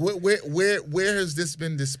 Like, where has this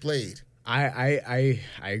been displayed? I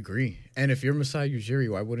agree. And if you're Masai Ujiri,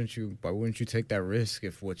 why wouldn't you take that risk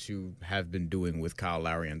if what you have been doing with Kyle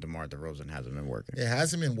Lowry and DeMar DeRozan hasn't been working? It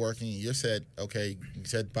hasn't been working. You said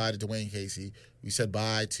bye to Dwayne Casey. You said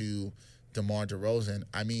bye to DeMar DeRozan.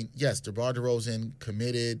 I mean, yes, DeMar DeRozan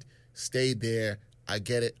committed, stayed there. I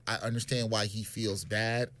get it. I understand why he feels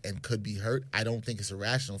bad and could be hurt. I don't think it's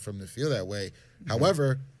irrational for him to feel that way. Mm-hmm.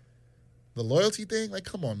 However, the loyalty thing, like,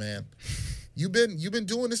 come on, man. You've been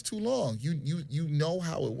doing this too long. You know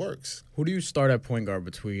how it works. Who do you start at point guard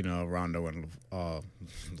between Rondo and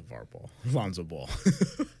Lonzo Ball?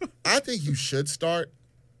 I think you should start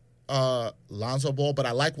Lonzo Ball, but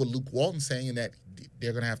I like what Luke Walton's saying in that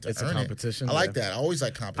they're going to have to it's earn a competition. I like that. I always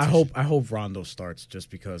like competition. I hope Rondo starts just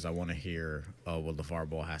because I want to hear what LeVar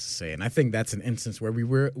Ball has to say, and I think that's an instance where we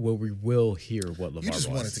will hear what LeVar Ball has to say. You just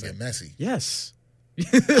want it to get messy. Yes.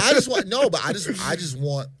 I just want LeBron.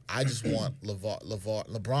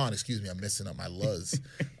 Excuse me, I'm messing up my Luz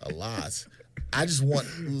a lot. I just want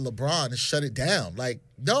LeBron to shut it down. Like,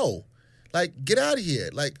 no, like, get out of here.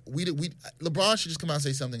 Like, LeBron should just come out and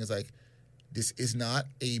say something. It's like, this is not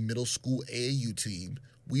a middle school AAU team.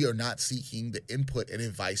 We are not seeking the input and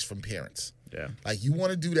advice from parents. Yeah, like, you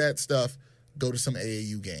want to do that stuff, go to some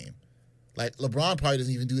AAU game. Like, LeBron probably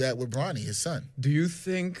doesn't even do that with Bronny, his son. Do you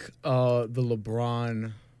think the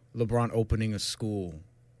LeBron opening a school,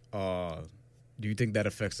 do you think that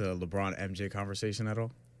affects the LeBron MJ conversation at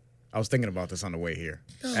all? I was thinking about this on the way here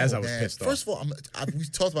as I was pissed off. First of all, we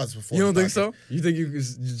talked about this before. You don't think so? You think you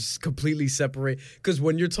just completely separate? Because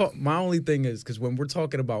when you're my only thing is because when we're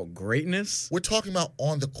talking about greatness, we're talking about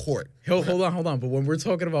on the court. Hold on. But when we're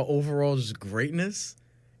talking about overall just greatness,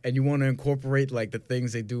 and you want to incorporate like the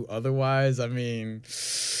things they do otherwise, I mean,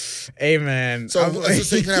 hey man. So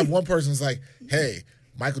you can have one person's like, hey,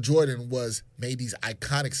 Michael Jordan made these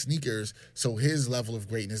iconic sneakers, so his level of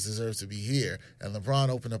greatness deserves to be here. And LeBron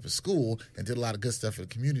opened up a school and did a lot of good stuff for the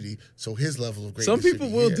community, so his level of greatness. Some people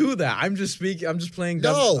will here. Do that. I'm just playing.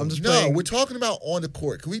 No, we're talking about on the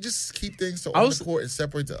court. Can we just keep things on the court and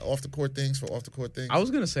separate the off the court things for off the court things? I was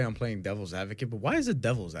gonna say I'm playing devil's advocate, but why is it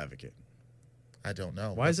devil's advocate? I don't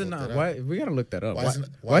know. Why is it not? Why we gotta look that up?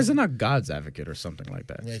 Why is it not God's advocate or something like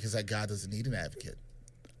that? Yeah, because God doesn't need an advocate.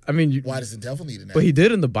 I mean, why does the devil need an advocate? But he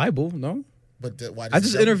did in the Bible, no? But why? I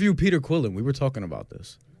just interviewed Peter Quillen. We were talking about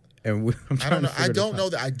this, and I don't know. I don't know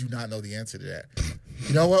that. I do not know the answer to that.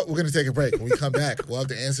 You know what? We're gonna take a break. When we come back, we'll have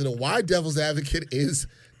to answer to why devil's advocate is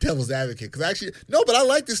devil's advocate. Because actually, no, but I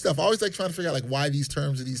like this stuff. I always like trying to figure out like why these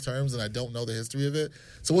terms are these terms, and I don't know the history of it.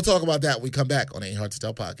 So we'll talk about that when we come back on Ain't Hard to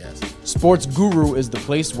Tell podcast. Sports Guru is the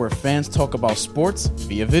place where fans talk about sports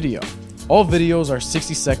via video. All videos are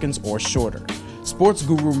 60 seconds or shorter. Sports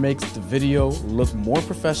Guru makes the video look more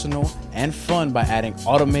professional and fun by adding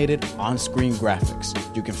automated on-screen graphics.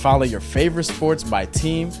 You can follow your favorite sports by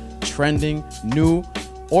team, trending, new,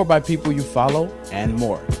 or by people you follow, and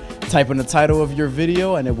more. Type in the title of your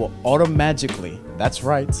video and it will auto-magically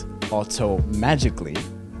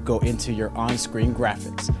go into your on-screen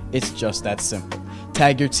graphics. It's just that simple.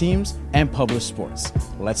 Tag your teams and publish sports.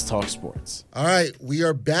 Let's talk sports. All right, we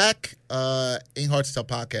are back. Ain't Hard to Tell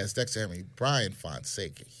podcast. Dexter, Bryan,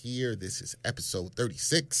 Fonseca here. This is episode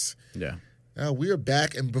 36. Yeah. We are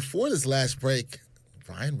back, and before this last break,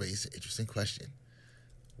 Bryan raised an interesting question.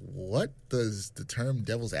 What does the term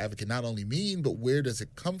devil's advocate not only mean, but where does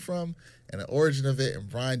it come from and the origin of it? And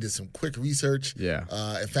Bryan did some quick research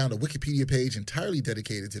and found a Wikipedia page entirely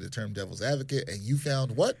dedicated to the term devil's advocate. And you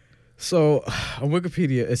found what? So on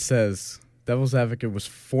Wikipedia, it says devil's advocate was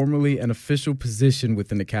formerly an official position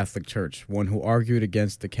within the Catholic Church, one who argued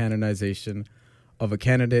against the canonization of a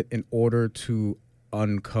candidate in order to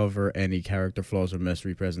uncover any character flaws or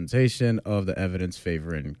misrepresentation of the evidence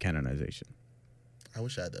favoring canonization. I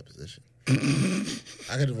wish I had that position.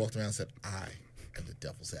 I could have walked around and said, I am the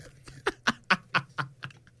devil's advocate.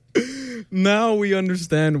 Now we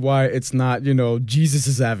understand why it's not,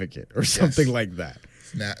 Jesus' advocate or something like that.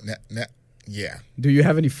 Yeah. Do you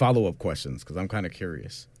have any follow-up questions? Because I'm kind of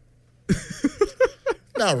curious.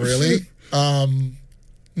 Not really.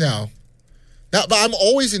 No. But I'm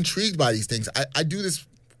always intrigued by these things. I do this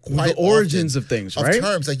quite the origins of things, right? Of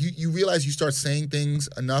terms. Like you realize you start saying things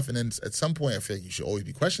enough, and then at some point I feel like you should always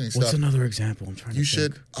be questioning stuff. What's another example? I'm trying to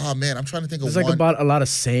think. Oh man, I'm trying to think of one. It's like about a lot of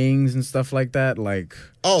sayings and stuff like that. Like,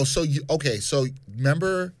 so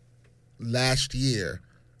remember last year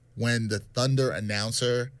when the Thunder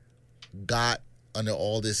announcer got under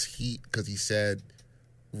all this heat because he said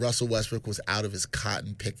Russell Westbrook was out of his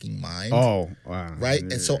cotton picking mind. Oh, wow. Right?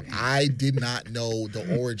 And so I did not know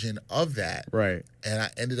the origin of that. Right. And I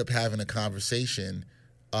ended up having a conversation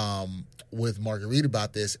with Marguerite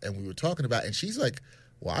about this, and we were talking about, and she's like,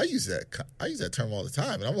 well, I use that term all the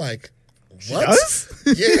time. And I'm like, what?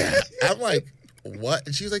 Yeah. I'm like, what?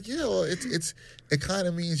 And she was like, yeah, well, it kind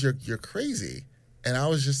of means you're crazy. And I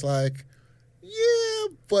was just like,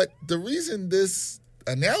 yeah, but the reason this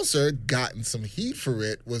announcer gotten some heat for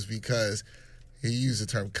it was because he used the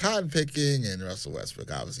term cotton picking, and Russell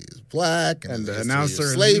Westbrook obviously is black, and the announcer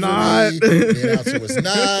is slavery, not. The announcer was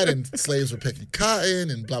not, and slaves were picking cotton,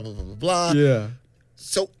 and blah blah blah blah blah. Yeah.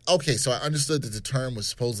 So I understood that the term was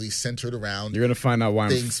supposedly centered around You're gonna find out why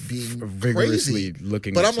things I'm being vigorously crazy.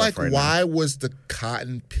 looking. But at I'm like, stuff right why now. was the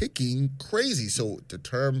cotton picking crazy? So the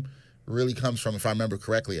term really comes from, if I remember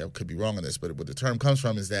correctly, I could be wrong on this, but what the term comes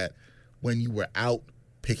from is that when you were out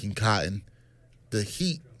picking cotton, the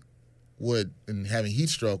heat and having heat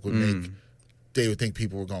stroke would make, they would think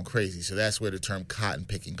people were going crazy. So that's where the term cotton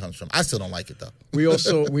picking comes from. I still don't like it though. We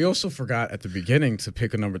also forgot at the beginning to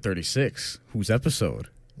pick a number 36, whose episode.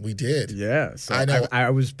 We did. Yeah, so I know. I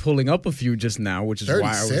was pulling up a few just now, which is 36?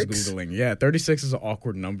 why I was Googling. Yeah, 36 is an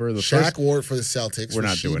awkward number. Shaq wore it for the Celtics. We're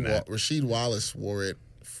not doing that. Rasheed Wallace wore it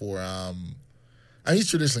for he's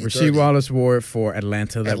traditionally Rasheed 30. Wallace wore it for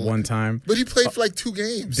Atlanta that one time. But he played for like 2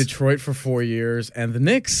 games. Detroit for 4 years, and the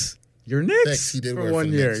Knicks. Your Knicks he did for wear it 1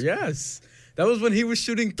 for the year. Knicks. Yes, that was when he was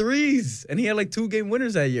shooting threes, and he had like 2-game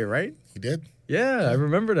winners that year, right? He did? Yeah, I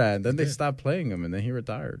remember that. And then they stopped playing him, and then he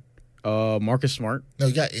retired. Marcus Smart. No,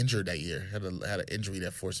 he got injured that year. Had an injury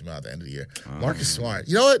that forced him out at the end of the year. Marcus Smart.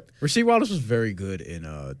 You know what? Rasheed Wallace was very good in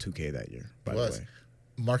 2K that year, by the way.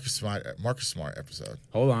 Marcus Smart episode.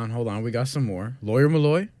 Hold on. We got some more. Lawyer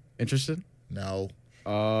Malloy, interested? No.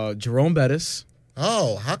 Jerome Bettis.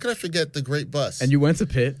 Oh, how could I forget the great bus? And you went to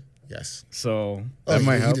Pitt. Yes. So that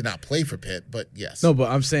might he help. did not play for Pitt, but yes. No, but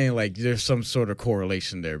I'm saying like there's some sort of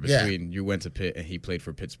correlation there between you went to Pitt and he played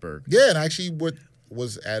for Pittsburgh. Yeah, and I actually while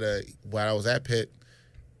I was at Pitt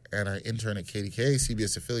and I interned at KDK,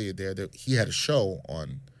 CBS affiliate there, he had a show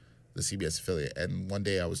on the CBS affiliate. And one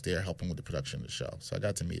day I was there helping with the production of the show. So I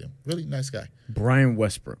got to meet him. Really nice guy. Bryan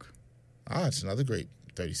Westbrook. It's another great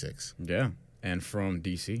 36. Yeah. And from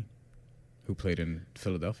D.C., who played in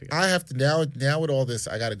Philadelphia. I have to, now with all this,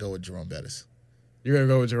 I got to go with Jerome Bettis. You're going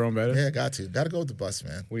to go with Jerome Bettis? Yeah, got to go with the bus,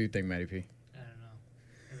 man. What do you think, Matty P? I don't know.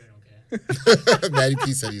 I really don't care. Matty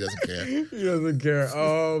P said he doesn't care. He doesn't care.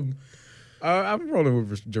 I'm rolling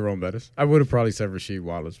with Jerome Bettis. I would have probably said Rasheed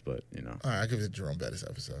Wallace, but, you know. All right, I'll give it the Jerome Bettis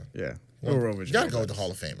episode. Yeah. Well, We'll roll with you got to Jerome go with the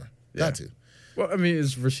Bettis. Hall of Famer. Yeah. Got to. Well, I mean,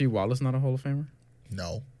 is Rasheed Wallace not a Hall of Famer?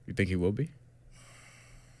 No. You think he will be?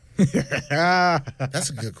 That's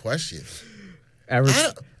a good question.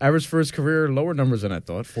 Average for his career, lower numbers than I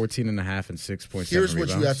thought. 14.5 and 6.7 Here's what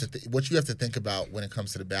rebounds. you have to think about when it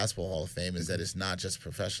comes to the Basketball Hall of Fame is that it's not just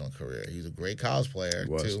professional career. He's a great college player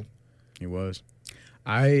too. He was.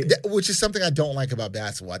 Which is something I don't like about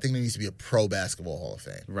basketball. I think there needs to be a pro basketball Hall of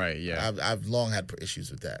Fame. Right, yeah. I've long had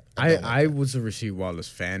issues with that. I was a Rasheed Wallace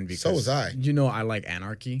fan because so was I. You know, I like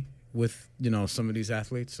anarchy with, you know, some of these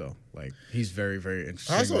athletes. So, like, he's very, very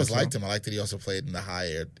interesting. I also always liked him. I liked that he also played in the high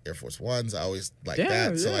Air Force Ones. I always liked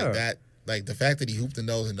that. So, like that, like the fact that he hooped the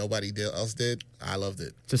nose and nobody else did, I loved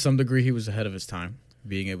it. To some degree, he was ahead of his time,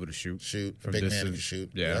 being able to shoot. From big man who can shoot.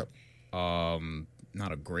 Yeah. Yep.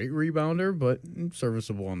 Not a great rebounder, but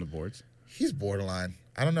serviceable on the boards. He's borderline.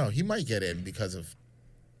 I don't know. He might get in because of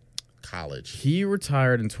college. He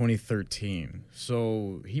retired in 2013,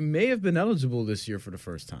 so he may have been eligible this year for the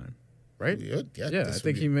first time, right? Yeah, I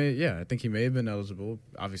think he may. Yeah, I think he may have been eligible.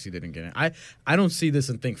 Obviously, didn't get in. I don't see this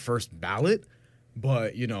and think first ballot,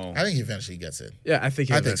 but you know, I think he eventually gets in. Yeah, I think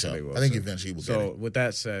he eventually so. will. I think eventually he will. So, with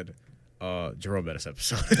that said, Jerome Bettis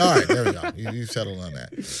episode. All right, there we go. You settled on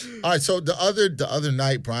that. All right, so the other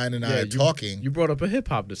night, Bryan and I are talking. You brought up a hip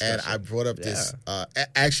hop discussion, and I brought up this.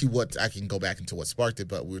 Actually, what I can go back into what sparked it,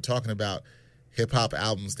 but we were talking about hip hop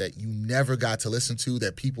albums that you never got to listen to,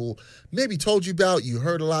 that people maybe told you about, you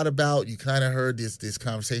heard a lot about, you kind of heard this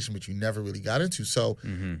conversation, but you never really got into. So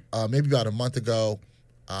maybe about a month ago,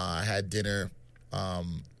 I had dinner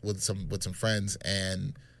with some friends,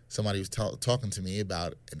 and somebody was talking to me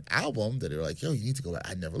about an album that they were like, yo, you need to go back.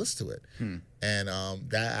 I never listened to it. And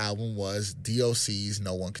that album was DOC's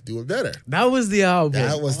No One Could Do It Better. That was the album.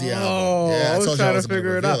 That was the album. Oh, Yeah, I was trying to gonna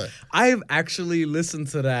figure it reveal out. I've actually listened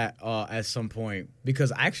to that at some point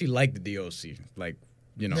because I actually like the DOC. Like,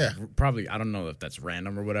 you know, probably, I don't know if that's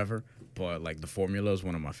random or whatever, but like The Formula is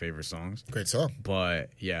one of my favorite songs. Great song. But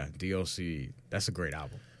yeah, DOC, that's a great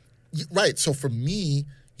album. Right. So for me,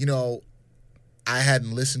 you know, I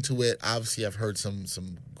hadn't listened to it. Obviously, I've heard some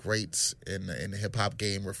greats in the hip hop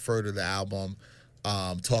game refer to the album,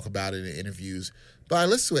 talk about it in interviews. But I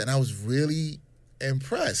listened to it and I was really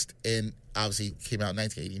impressed. And obviously, it came out in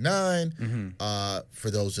 1989. For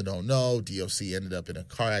those who don't know, DOC ended up in a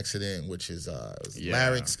car accident, which is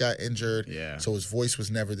larynx got injured. Yeah. So his voice was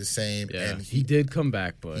never the same. Yeah. And he did come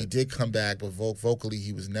back, but vocally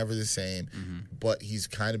he was never the same. But he's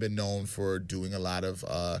kind of been known for doing a lot of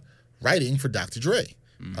writing for Dr. Dre.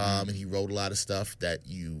 And he wrote a lot of stuff that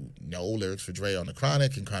lyrics for Dre on the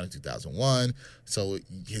Chronic and Chronic 2001. So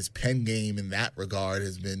his pen game in that regard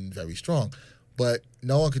has been very strong. But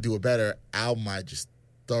No One Could Do It Better album I just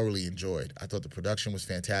thoroughly enjoyed. I thought the production was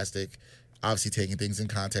fantastic. Obviously taking things in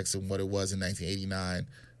context of what it was in 1989.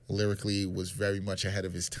 Lyrically was very much ahead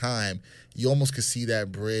of his time. You almost could see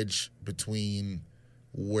that bridge between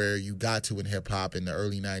where you got to in hip-hop in the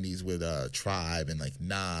early 90s with Tribe and like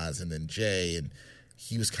Nas and then Jay, and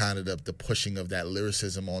he was kind of the pushing of that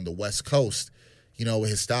lyricism on the West Coast.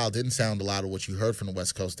 His style didn't sound a lot of what you heard from the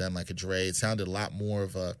West Coast then, like a Dre. It sounded a lot more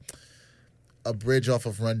of a bridge off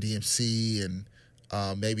of Run DMC and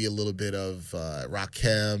maybe a little bit of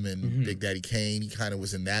Rakim and Big Daddy Kane. He kind of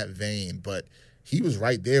was in that vein, but he was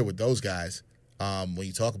right there with those guys when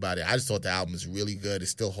you talk about it. I just thought the album is really good. It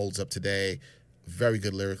still holds up today. Very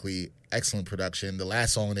good lyrically, excellent production. The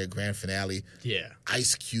last song in their grand finale,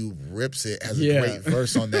 Ice Cube rips it, has a great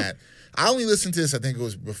verse on that. I only listened to this, I think it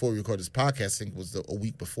was before we recorded this podcast, I think it was a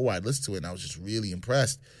week before I listened to it, and I was just really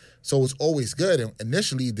impressed. So it's always good. And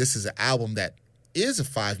initially, this is an album that is a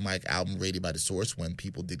 5-mic album rated by The Source when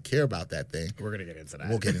people did care about that thing. we're going to get into that.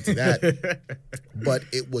 We'll get into that. But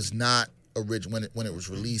it was not original. When it was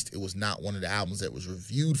released, it was not one of the albums that was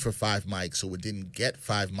reviewed for 5 mics, so it didn't get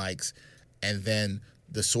 5 mics. And then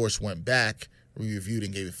The Source went back, re-reviewed,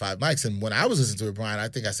 and gave it 5 mics. And when I was listening to it, Bryan, I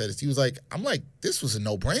think I said this, he was like, this was a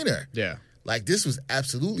no-brainer. Yeah. Like, this was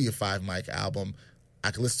absolutely a 5-mic album. I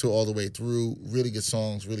could listen to it all the way through. Really good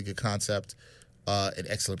songs, really good concept, and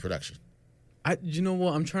excellent production. You know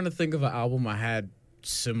what? I'm trying to think of an album I had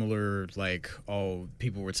similar,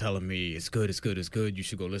 people were telling me, it's good, you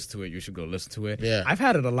should go listen to it. Yeah. I've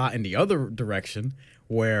had it a lot in the other direction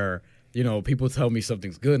where people tell me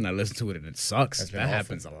something's good and I listen to it and it sucks. That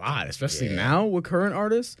happens a lot, especially now with current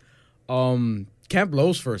artists. Camp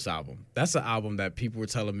Lo's first album, that's an album that people were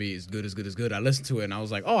telling me is good. I listened to it and I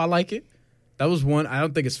was like, oh, I like it. That was one. I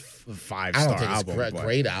don't think it's a 5-star album. I don't think it's a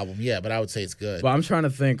great album, but I would say it's good. But I'm trying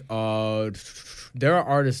to think. There are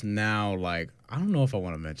artists now, I don't know if I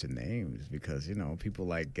want to mention names because, people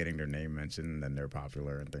like getting their name mentioned and they're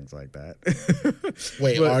popular and things like that.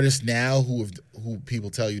 Wait, artists now who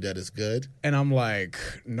people tell you that it's good? And I'm like,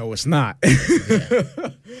 no, it's not.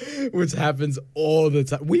 Which happens all the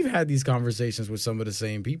time. We've had these conversations with some of the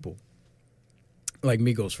same people. Like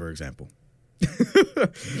Migos, for example.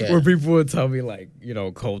 Where people would tell me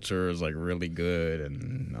culture is really good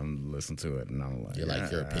and I'm listening to it and I'm like, you're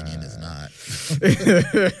like, your opinion is not.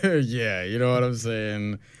 Yeah, you know what I'm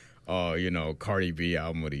saying? Oh, Cardi B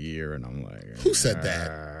album of the year, and I'm like, who said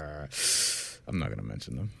that? I'm not gonna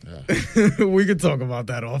mention them. We could talk about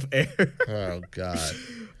that off air. Oh God.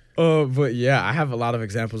 But yeah, I have a lot of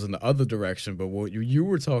examples in the other direction, but what you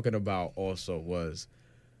were talking about also was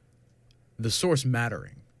the source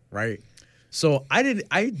mattering, right? So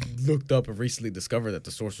I looked up and recently discovered that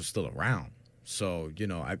The Source was still around. So,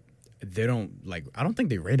 I don't think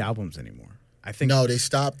they rate albums anymore. I think no, they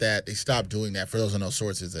stopped that. They stopped doing that. For those who know,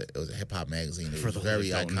 Source it was a hip hop magazine. It was very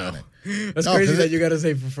iconic. That's crazy that you got to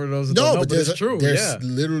say for those who don't know, but it's true. There's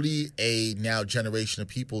literally a now generation of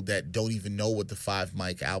people that don't even know what the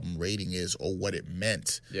 5-mic album rating is or what it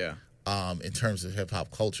meant. Yeah. In terms of hip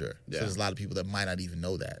hop culture. Yeah. So there's a lot of people that might not even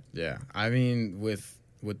know that. Yeah. I mean, with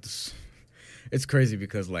this, it's crazy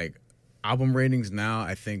because album ratings now,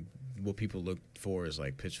 I think what people look for is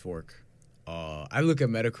Pitchfork. I look at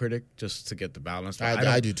Metacritic just to get the balance.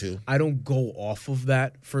 I do too. I don't go off of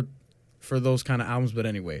that for those kind of albums. But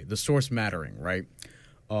anyway, the source mattering, right?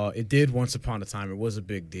 It did once upon a time. It was a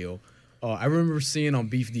big deal. I remember seeing on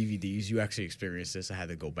Beef DVDs, you actually experienced this. I had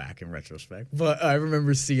to go back in retrospect. But I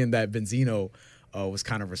remember seeing that Benzino was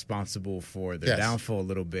kind of responsible for their downfall a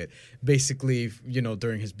little bit. Basically,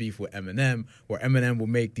 during his beef with Eminem, where Eminem will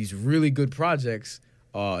make these really good projects,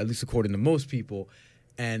 at least according to most people,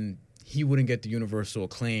 and he wouldn't get the universal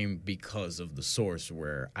acclaim because of the source,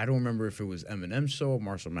 where I don't remember if it was Eminem's show or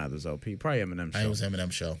Marshall Mathers LP, probably Eminem's show. It was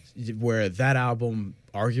Eminem's show. Where that album,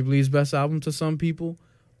 arguably his best album to some people,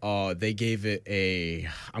 they gave it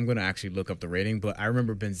I'm going to actually look up the rating, but I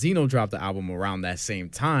remember Benzino dropped the album around that same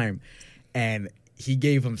time, and he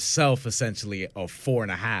gave himself essentially a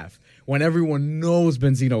 4.5 when everyone knows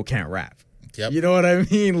Benzino can't rap. Yep. You know what I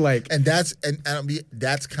mean? Like, and that's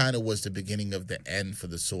kind of was the beginning of the end for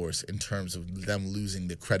the Source in terms of them losing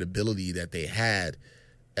the credibility that they had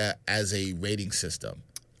as a rating system.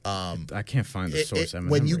 I can't find the Source.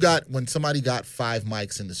 When somebody got 5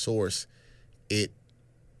 mics in the Source, it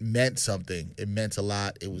meant something. It meant a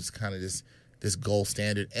lot. It was kind of this gold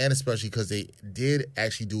standard, and especially because they did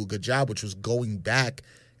actually do a good job, which was going back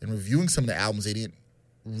and reviewing some of the albums. They didn't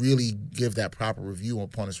really give that proper review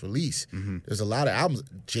upon its release. Mm-hmm. There's a lot of albums.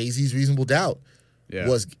 Jay-Z's Reasonable Doubt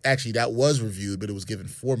was reviewed, but it was given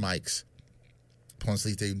 4 mics. Upon its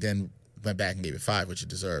release, they then went back and gave it 5, which it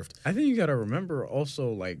deserved. I think you got to remember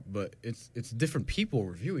also, like, but it's different people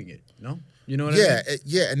reviewing it, no? You know what I mean?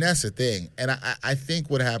 Yeah, and that's the thing. And I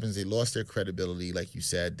think what happens, they lost their credibility. Like you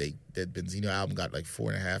said, that Benzino album got like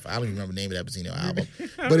 4.5. I don't even remember the name of that Benzino album.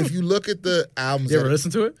 But if you look at the albums... You ever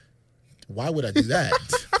listen to it? Why would I do that?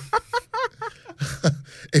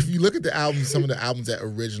 If you look at the albums, some of the albums that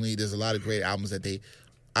originally, there's a lot of great albums that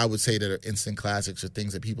I would say that are instant classics or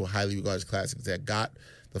things that people highly regard as classics that got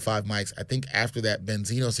the 5 mics. I think after that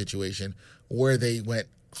Benzino situation where they went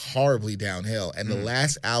horribly downhill, and the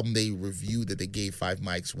last album they reviewed that they gave 5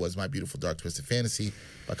 mics was My Beautiful Dark Twisted Fantasy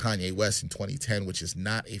by Kanye West in 2010, which is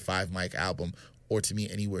not a 5 mic album or to me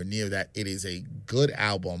anywhere near that. It is a good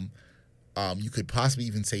album. You could possibly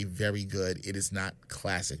even say very good. It is not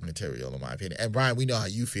classic material, in my opinion. And Bryan, we know how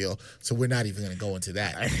you feel, so we're not even going to go into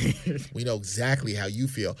that. We know exactly how you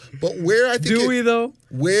feel. But where I think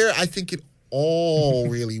where I think it all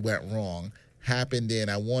really went wrong happened in,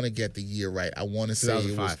 I want to get the year right. I want to say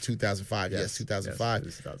it was 2005. Yes, 2005.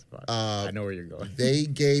 Yes, 2005. I know where you're going. They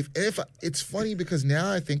gave. It's funny because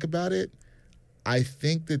now I think about it, I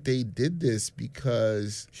think that they did this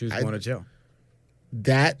because she was going to jail.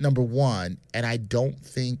 That, number one, and I don't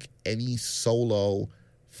think any solo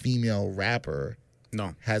female rapper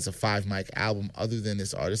has a 5 mic album other than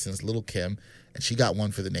this artist, and it's Lil' Kim, and she got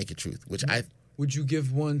one for The Naked Truth, which Would you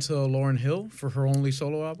give one to Lauryn Hill for her only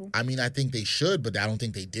solo album? I mean, I think they should, but I don't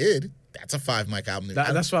think they did. That's a 5 mic album.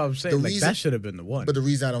 That's what I'm saying. That should have been the one. But the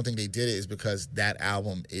reason I don't think they did it is because that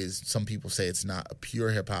album is, some people say it's not a pure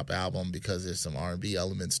hip hop album because there's some R&B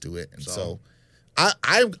elements to it, and so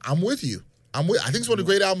I'm with you. I think it's one of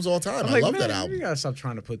the great albums of all time. I love that album. You gotta stop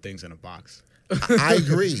trying to put things in a box. I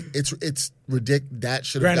agree. It's ridiculous. That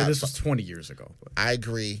should have. Granted, this was 20 years ago. But. I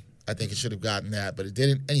agree. I think it should have gotten that, but it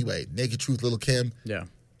didn't. Anyway, Naked Truth, Lil' Kim. Yeah.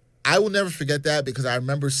 I will never forget that because I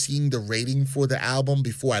remember seeing the rating for the album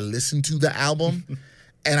before I listened to the album,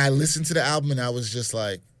 and I listened to the album and I was just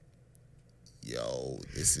like, "Yo,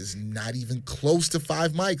 this is not even close to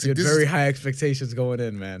 5 mics." You had very high expectations going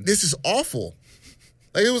in, man. This is awful.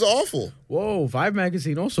 Like, it was awful. Whoa, Vibe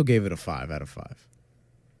Magazine also gave it a 5 out of 5.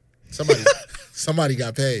 Somebody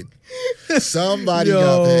got paid. Somebody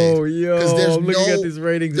got paid. Yo, I'm looking at these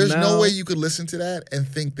ratings There's now. no way you could listen to that and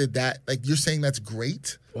think that like, you're saying that's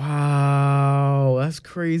great? Wow, that's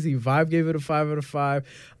crazy. Vibe gave it a 5 out of 5.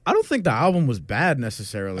 I don't think the album was bad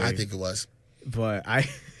necessarily. I think it was. But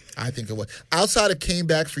I think it was. Outside of Came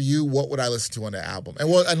Back For You, what would I listen to on that album?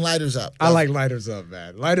 And Lighters Up. I like Lighters Up,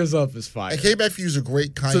 man. Lighters Up is fire. And Came Back For You is a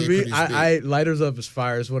great Kanye to me, produced Lighters Up is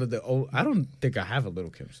fire. It's one of the old. I don't think I have a Lil'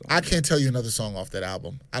 Kim song. I can't tell you another song off that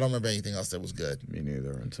album. I don't remember anything else that was good. Me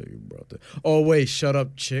neither until you brought that. Oh, wait. Shut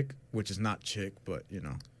Up Chick, which is not Chick, but, you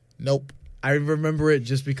know. Nope. I remember it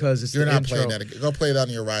just because it's You're the intro. You're not playing that again. Go play it on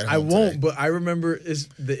your ride home I won't, today. but I remember is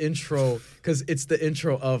the intro because it's the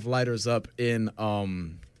intro of Lighters Up in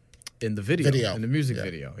the video. In the music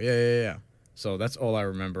video. Yeah. So that's all I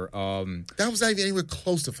remember. That was not even anywhere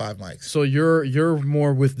close to 5 mics. So you're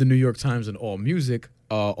more with the New York Times and All Music.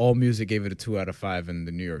 All Music gave it a 2 out of 5, and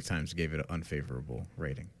the New York Times gave it an unfavorable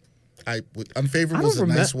rating. Unfavorable is a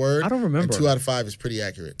nice word. I don't remember. And 2 out of 5 is pretty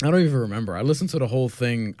accurate. I don't even remember. I listened to the whole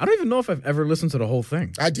thing. I don't even know if I've ever listened to the whole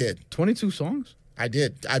thing. I did. 22 songs? I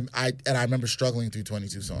did. And I remember struggling through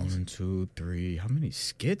 22 songs. 1, 2, 3. How many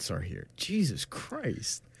skits are here? Jesus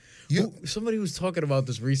Christ. Somebody was talking about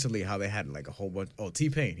this recently, how they had like a whole bunch. Oh,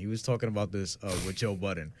 T-Pain. He was talking about this with Joe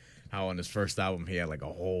Budden, how on his first album he had like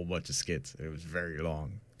a whole bunch of skits. It was very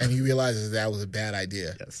long. And he realizes that was a bad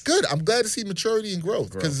idea. Yes. Good. I'm glad to see maturity and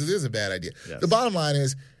growth because it is a bad idea. Yes. The bottom line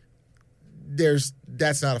is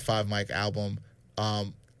that's not a 5 mic album.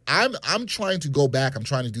 I'm trying to go back. I'm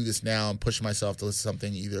trying to do this now and push myself to listen to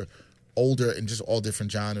something either older and just all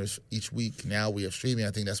different genres each week. Now we have streaming.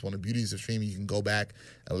 I think that's one of the beauties of streaming. You can go back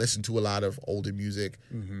and listen to a lot of older music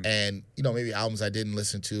and, maybe albums I didn't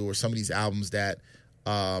listen to or some of these albums that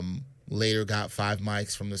Later got 5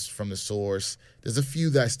 mics from the source. There's a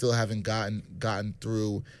few that I still haven't gotten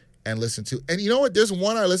through and listened to. And you know what? There's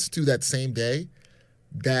one I listened to that same day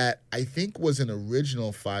that I think was an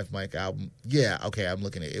original 5 mic album. Yeah, okay, I'm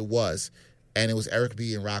looking at it. It was. And it was Eric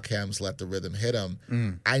B. and Rakim's Let the Rhythm Hit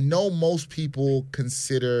 'Em. I know most people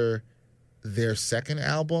consider their second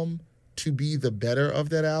album to be the better of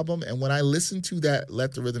that album. And when I listened to that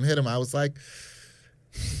Let the Rhythm Hit 'Em, I was like,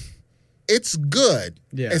 it's good.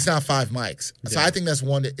 Yeah. It's not 5 mics. So I think that's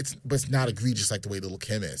one that but it's not egregious like the way Lil'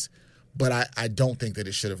 Kim is. But I don't think that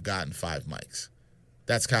it should have gotten 5 mics.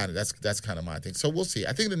 That's kind of my thing. So we'll see.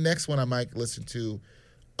 I think the next one I might listen to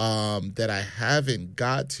that I haven't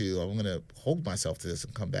got to, I'm gonna hold myself to this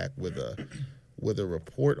and come back with a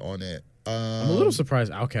report on it. I'm a little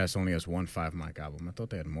surprised Outkast only has one 5 mic album. I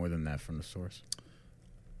thought they had more than that from the source.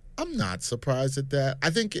 I'm not surprised at that.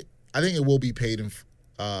 I think it will be paid in.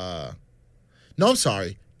 No, I'm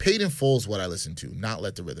sorry. Paid in Full is what I listen to, not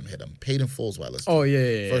Let the Rhythm Hit 'Em. Paid in Full is what I listen to. Oh,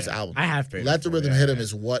 yeah. First album. I have Paid Let the in Full, Rhythm yeah, Hit 'Em yeah.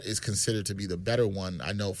 is what is considered to be the better one,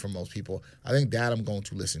 I know, for most people. I think that I'm going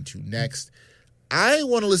to listen to next. I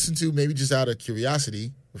want to listen to, maybe just out of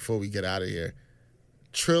curiosity, before we get out of here,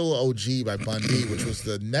 Trill OG by Bun B, which was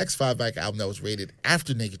the next 5 mic album that was rated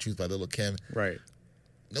after Naked Truth by Lil' Kim. Right.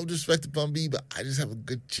 No disrespect to Bun B, but I just have a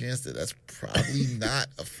good chance that that's probably not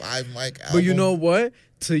a 5 mic album. But you know what?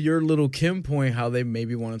 To your Lil' Kim point, how they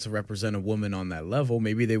maybe wanted to represent a woman on that level,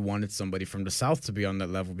 maybe they wanted somebody from the South to be on that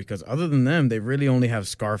level, because other than them, they really only have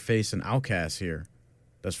Scarface and Outkast here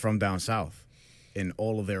that's from down South in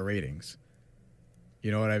all of their ratings.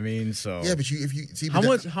 You know what I mean? So yeah, but if you see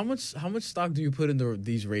how much stock do you put into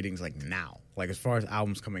these ratings like now? Like as far as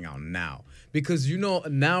albums coming out now? Because you know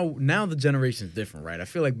now the generation's different, right? I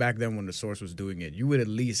feel like back then when the source was doing it, you would at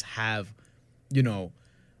least have, you know,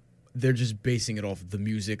 they're just basing it off of the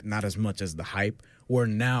music, not as much as the hype. Where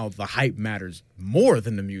now the hype matters more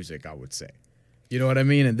than the music, I would say. You know what I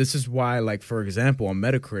mean? And this is why, like, for example, on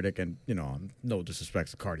Metacritic, and, you know, no disrespect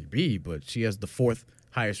to Cardi B, but she has the 4th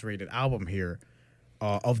highest rated album here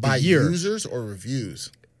of the year. By users or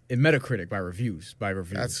reviews? In Metacritic, by reviews.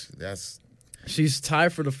 That's She's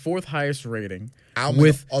tied for the 4th highest rating.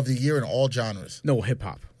 Album of the year in all genres? No,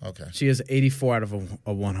 hip-hop. Okay. She has 84 out of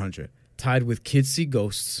a 100. Tied with Kids See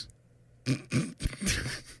Ghosts.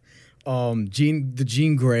 The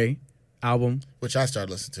Jean Grey album. Which I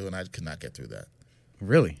started listening to, and I could not get through that.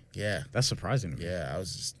 Really? Yeah. That's surprising to me. Yeah, I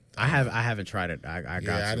was just... I haven't tried it. I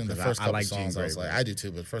got I to. didn't. The first couple like songs, Jean I was Grey, like, I do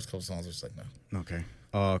too, but the first couple songs, I was like, no. Okay.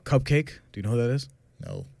 Cupcake. Do you know who that is?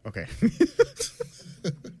 No. Okay.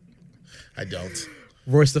 I don't.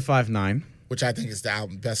 Royce the 5'9". Which I think is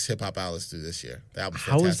the best hip-hop album to this year. The album's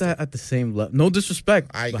How is that at the same level? No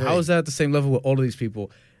disrespect. I agree. But how is that at the same level with all of these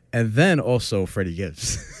people? And then also Freddie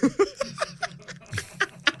Gibbs.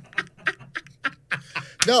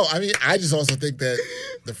 No, I mean, I just also think that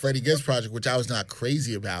the Freddie Gibbs project, which I was not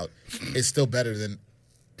crazy about, is still better than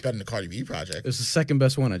the Cardi B project. It's the second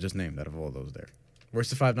best one I just named out of all those there. Royce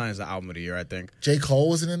the 5'9" is the album of the year, I think. J. Cole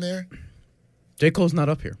wasn't in there? J. Cole's not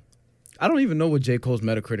up here. I don't even know what J. Cole's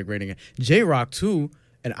Metacritic rating is. J-Rock, too,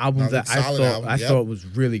 an album that I thought was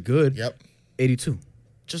really good. Yep. 82.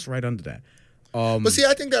 Just right under that. But see,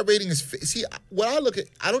 I think that rating is... See, what I look at...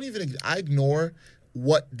 I ignore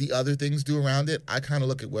what the other things do around it. I kind of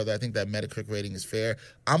look at whether I think that Metacritic rating is fair.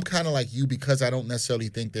 I'm kind of like you because I don't necessarily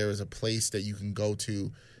think there is a place that you can go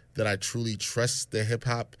to that I truly trust the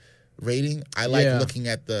hip-hop rating. I like looking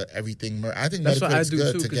at the everything. I think Metacritic's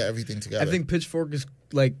good to get everything together. I think Pitchfork is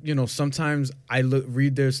like, you know, sometimes I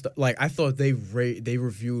read their stuff. Like, I thought they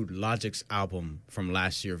reviewed Logic's album from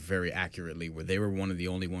last year very accurately, where they were one of the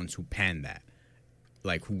only ones who panned that.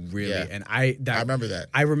 Like, who really... Yeah. And I remember that.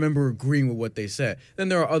 I remember agreeing with what they said. Then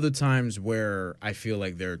there are other times where I feel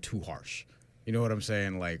like they're too harsh. You know what I'm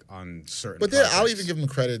saying? Like, on certain... But I'll even give them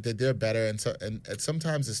credit that they're better. And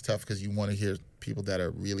sometimes it's tough because you want to hear people that are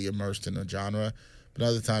really immersed in a genre. But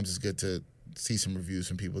other times it's good to see some reviews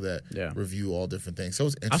from people that review all different things. So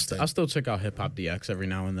it's interesting. I still check out Hip Hop DX every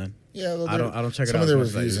now and then. Yeah. Well, I don't check it out. Some of as their much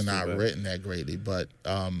as I reviews used are to, not written that greatly. But,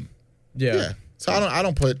 yeah. So I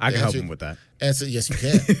don't put... I can help him with that. Yes, you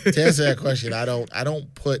can. To answer that question, I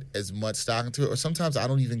don't put as much stock into it, or sometimes I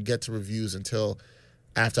don't even get to reviews until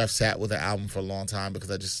after I've sat with an album for a long time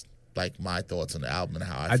because I just like my thoughts on the album and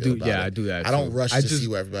how I feel about it. I do that. I don't rush to see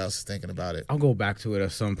what everybody else is thinking about it. I'll go back to it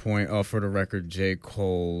at some point. For the record, J.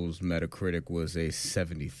 Cole's Metacritic was a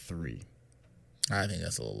 73. I think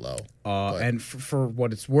that's a little low. And for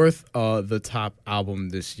what it's worth, the top album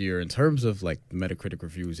this year in terms of like Metacritic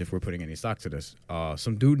reviews, if we're putting any stock to this,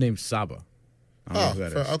 some dude named Saba. I don't know who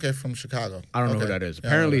that is. Okay, from Chicago. I don't know who that is.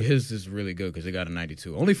 Apparently his is really good because it got a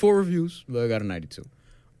 92. Only 4 reviews, but it got a 92.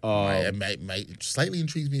 It might slightly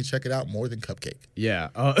intrigues me to check it out more than Cupcake. Yeah.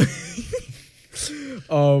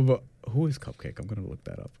 Who is Cupcake? I'm gonna look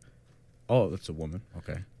that up. Oh, that's a woman.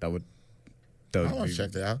 Okay, that would I want to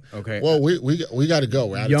check that out. Okay. Well, we got to go.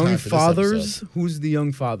 We're out Young of time for Fathers. this episode. Who's the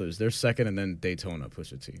Young Fathers? They're second, and then Daytona,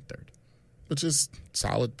 Pusha T third. Which is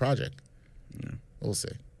solid project. Yeah. We'll see.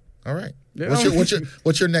 All right. Yeah.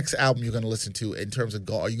 What's your next album you're going to listen to in terms of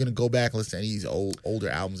are you going to go back and listen to any of these older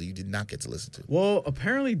albums that you did not get to listen to? Well,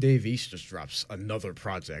 apparently Dave East just drops another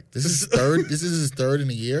project. This is third. This is his third in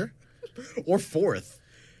a year, or fourth.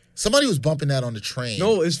 Somebody was bumping that on the train.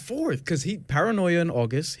 No, it's fourth because he Paranoia in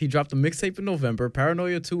August. He dropped a mixtape in November.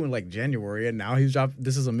 Paranoia 2 in like January, and now he's dropped.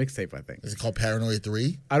 This is a mixtape, I think. Is it called Paranoia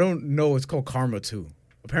 3? I don't know. It's called Karma 2.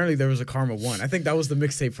 Apparently, there was a Karma 1. I think that was the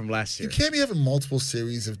mixtape from last year. You can't be having multiple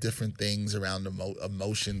series of different things around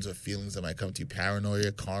emotions or feelings that might come to you.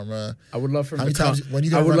 Paranoia, Karma. I would love for him. How many times? When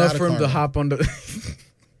you I would love for him karma? to hop on the.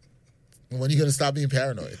 When are you going to stop being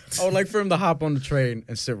paranoid? I would like for him to hop on the train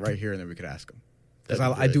and sit right here, and then we could ask him. Because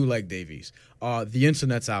I do like Davies. The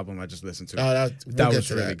Internet's album I just listened to. That was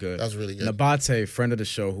really good. That was really good. Nabate, friend of the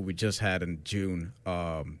show, who we just had in June,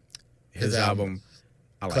 his album,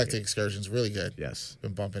 I like Eclectic it. Excursions, really good. Yes.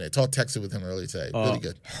 Been bumping it. Texted with him earlier today. Really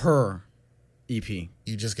good. Her EP. You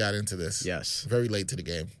just got into this. Yes. Very late to the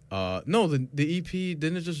game. No, the EP,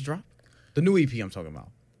 didn't it just drop? The new EP I'm talking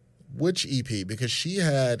about. Which EP? Because she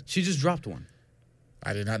just dropped one.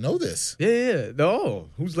 I did not know this. Yeah. No,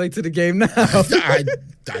 who's late to the game now? I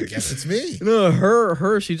guess it's me. No,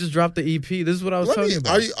 her. She just dropped the EP. This is what I was talking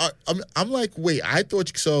about. I'm like, wait. I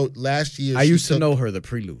thought so. Last year, I used to know her. The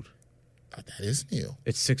Prelude. That is new.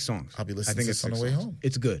 It's 6 songs. I'll be listening to this on the way home.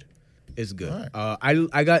 It's good. It's good. Right.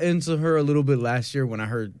 I got into her a little bit last year when I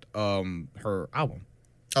heard her album.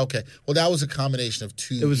 Okay. Well, that was a combination of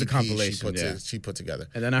 2. It was EPs a compilation. she put together.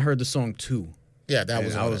 And then I heard the song 2. Yeah, that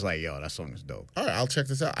was. I was like, yo, that song is dope. All right, I'll check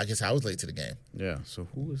this out. I guess I was late to the game. Yeah. So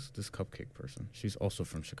who is this Cupcake person? She's also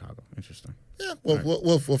from Chicago. Interesting. Yeah,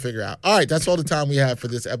 we'll figure out. All right, that's all the time we have for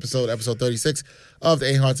this episode 36 of the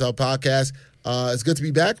Ain't Hard to Tell podcast. It's good to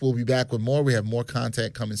be back. We'll be back with more. We have more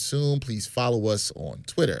content coming soon. Please follow us on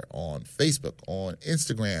Twitter, on Facebook, on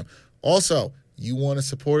Instagram. Also, you want to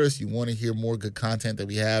support us, you want to hear more good content that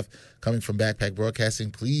we have coming from Backpack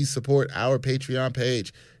Broadcasting, please support our Patreon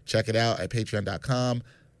page. Check it out at patreon.com.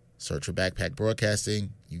 Search for Backpack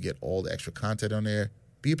Broadcasting. You get all the extra content on there.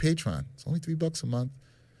 Be a patron. It's only $3 a month.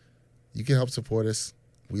 You can help support us.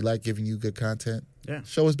 We like giving you good content. Yeah.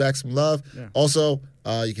 Show us back some love. Yeah. Also,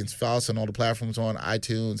 you can follow us on all the platforms on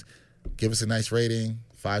iTunes. Give us a nice rating,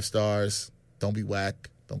 5 stars. Don't be whack.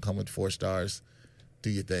 Don't come with 4 stars. Do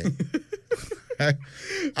your thing. I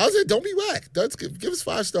was saying, don't be whack. Give us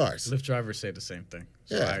 5 stars. Lyft drivers say the same thing.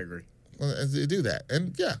 So Yeah. I agree. Well, do that.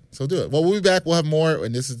 And yeah, so do it. Well, we'll be back. We'll have more.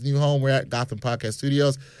 And this is the new home. We're at Gotham Podcast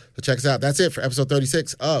Studios. So check us out. That's it for episode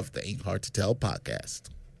 36 of the Ain't Hard to Tell podcast.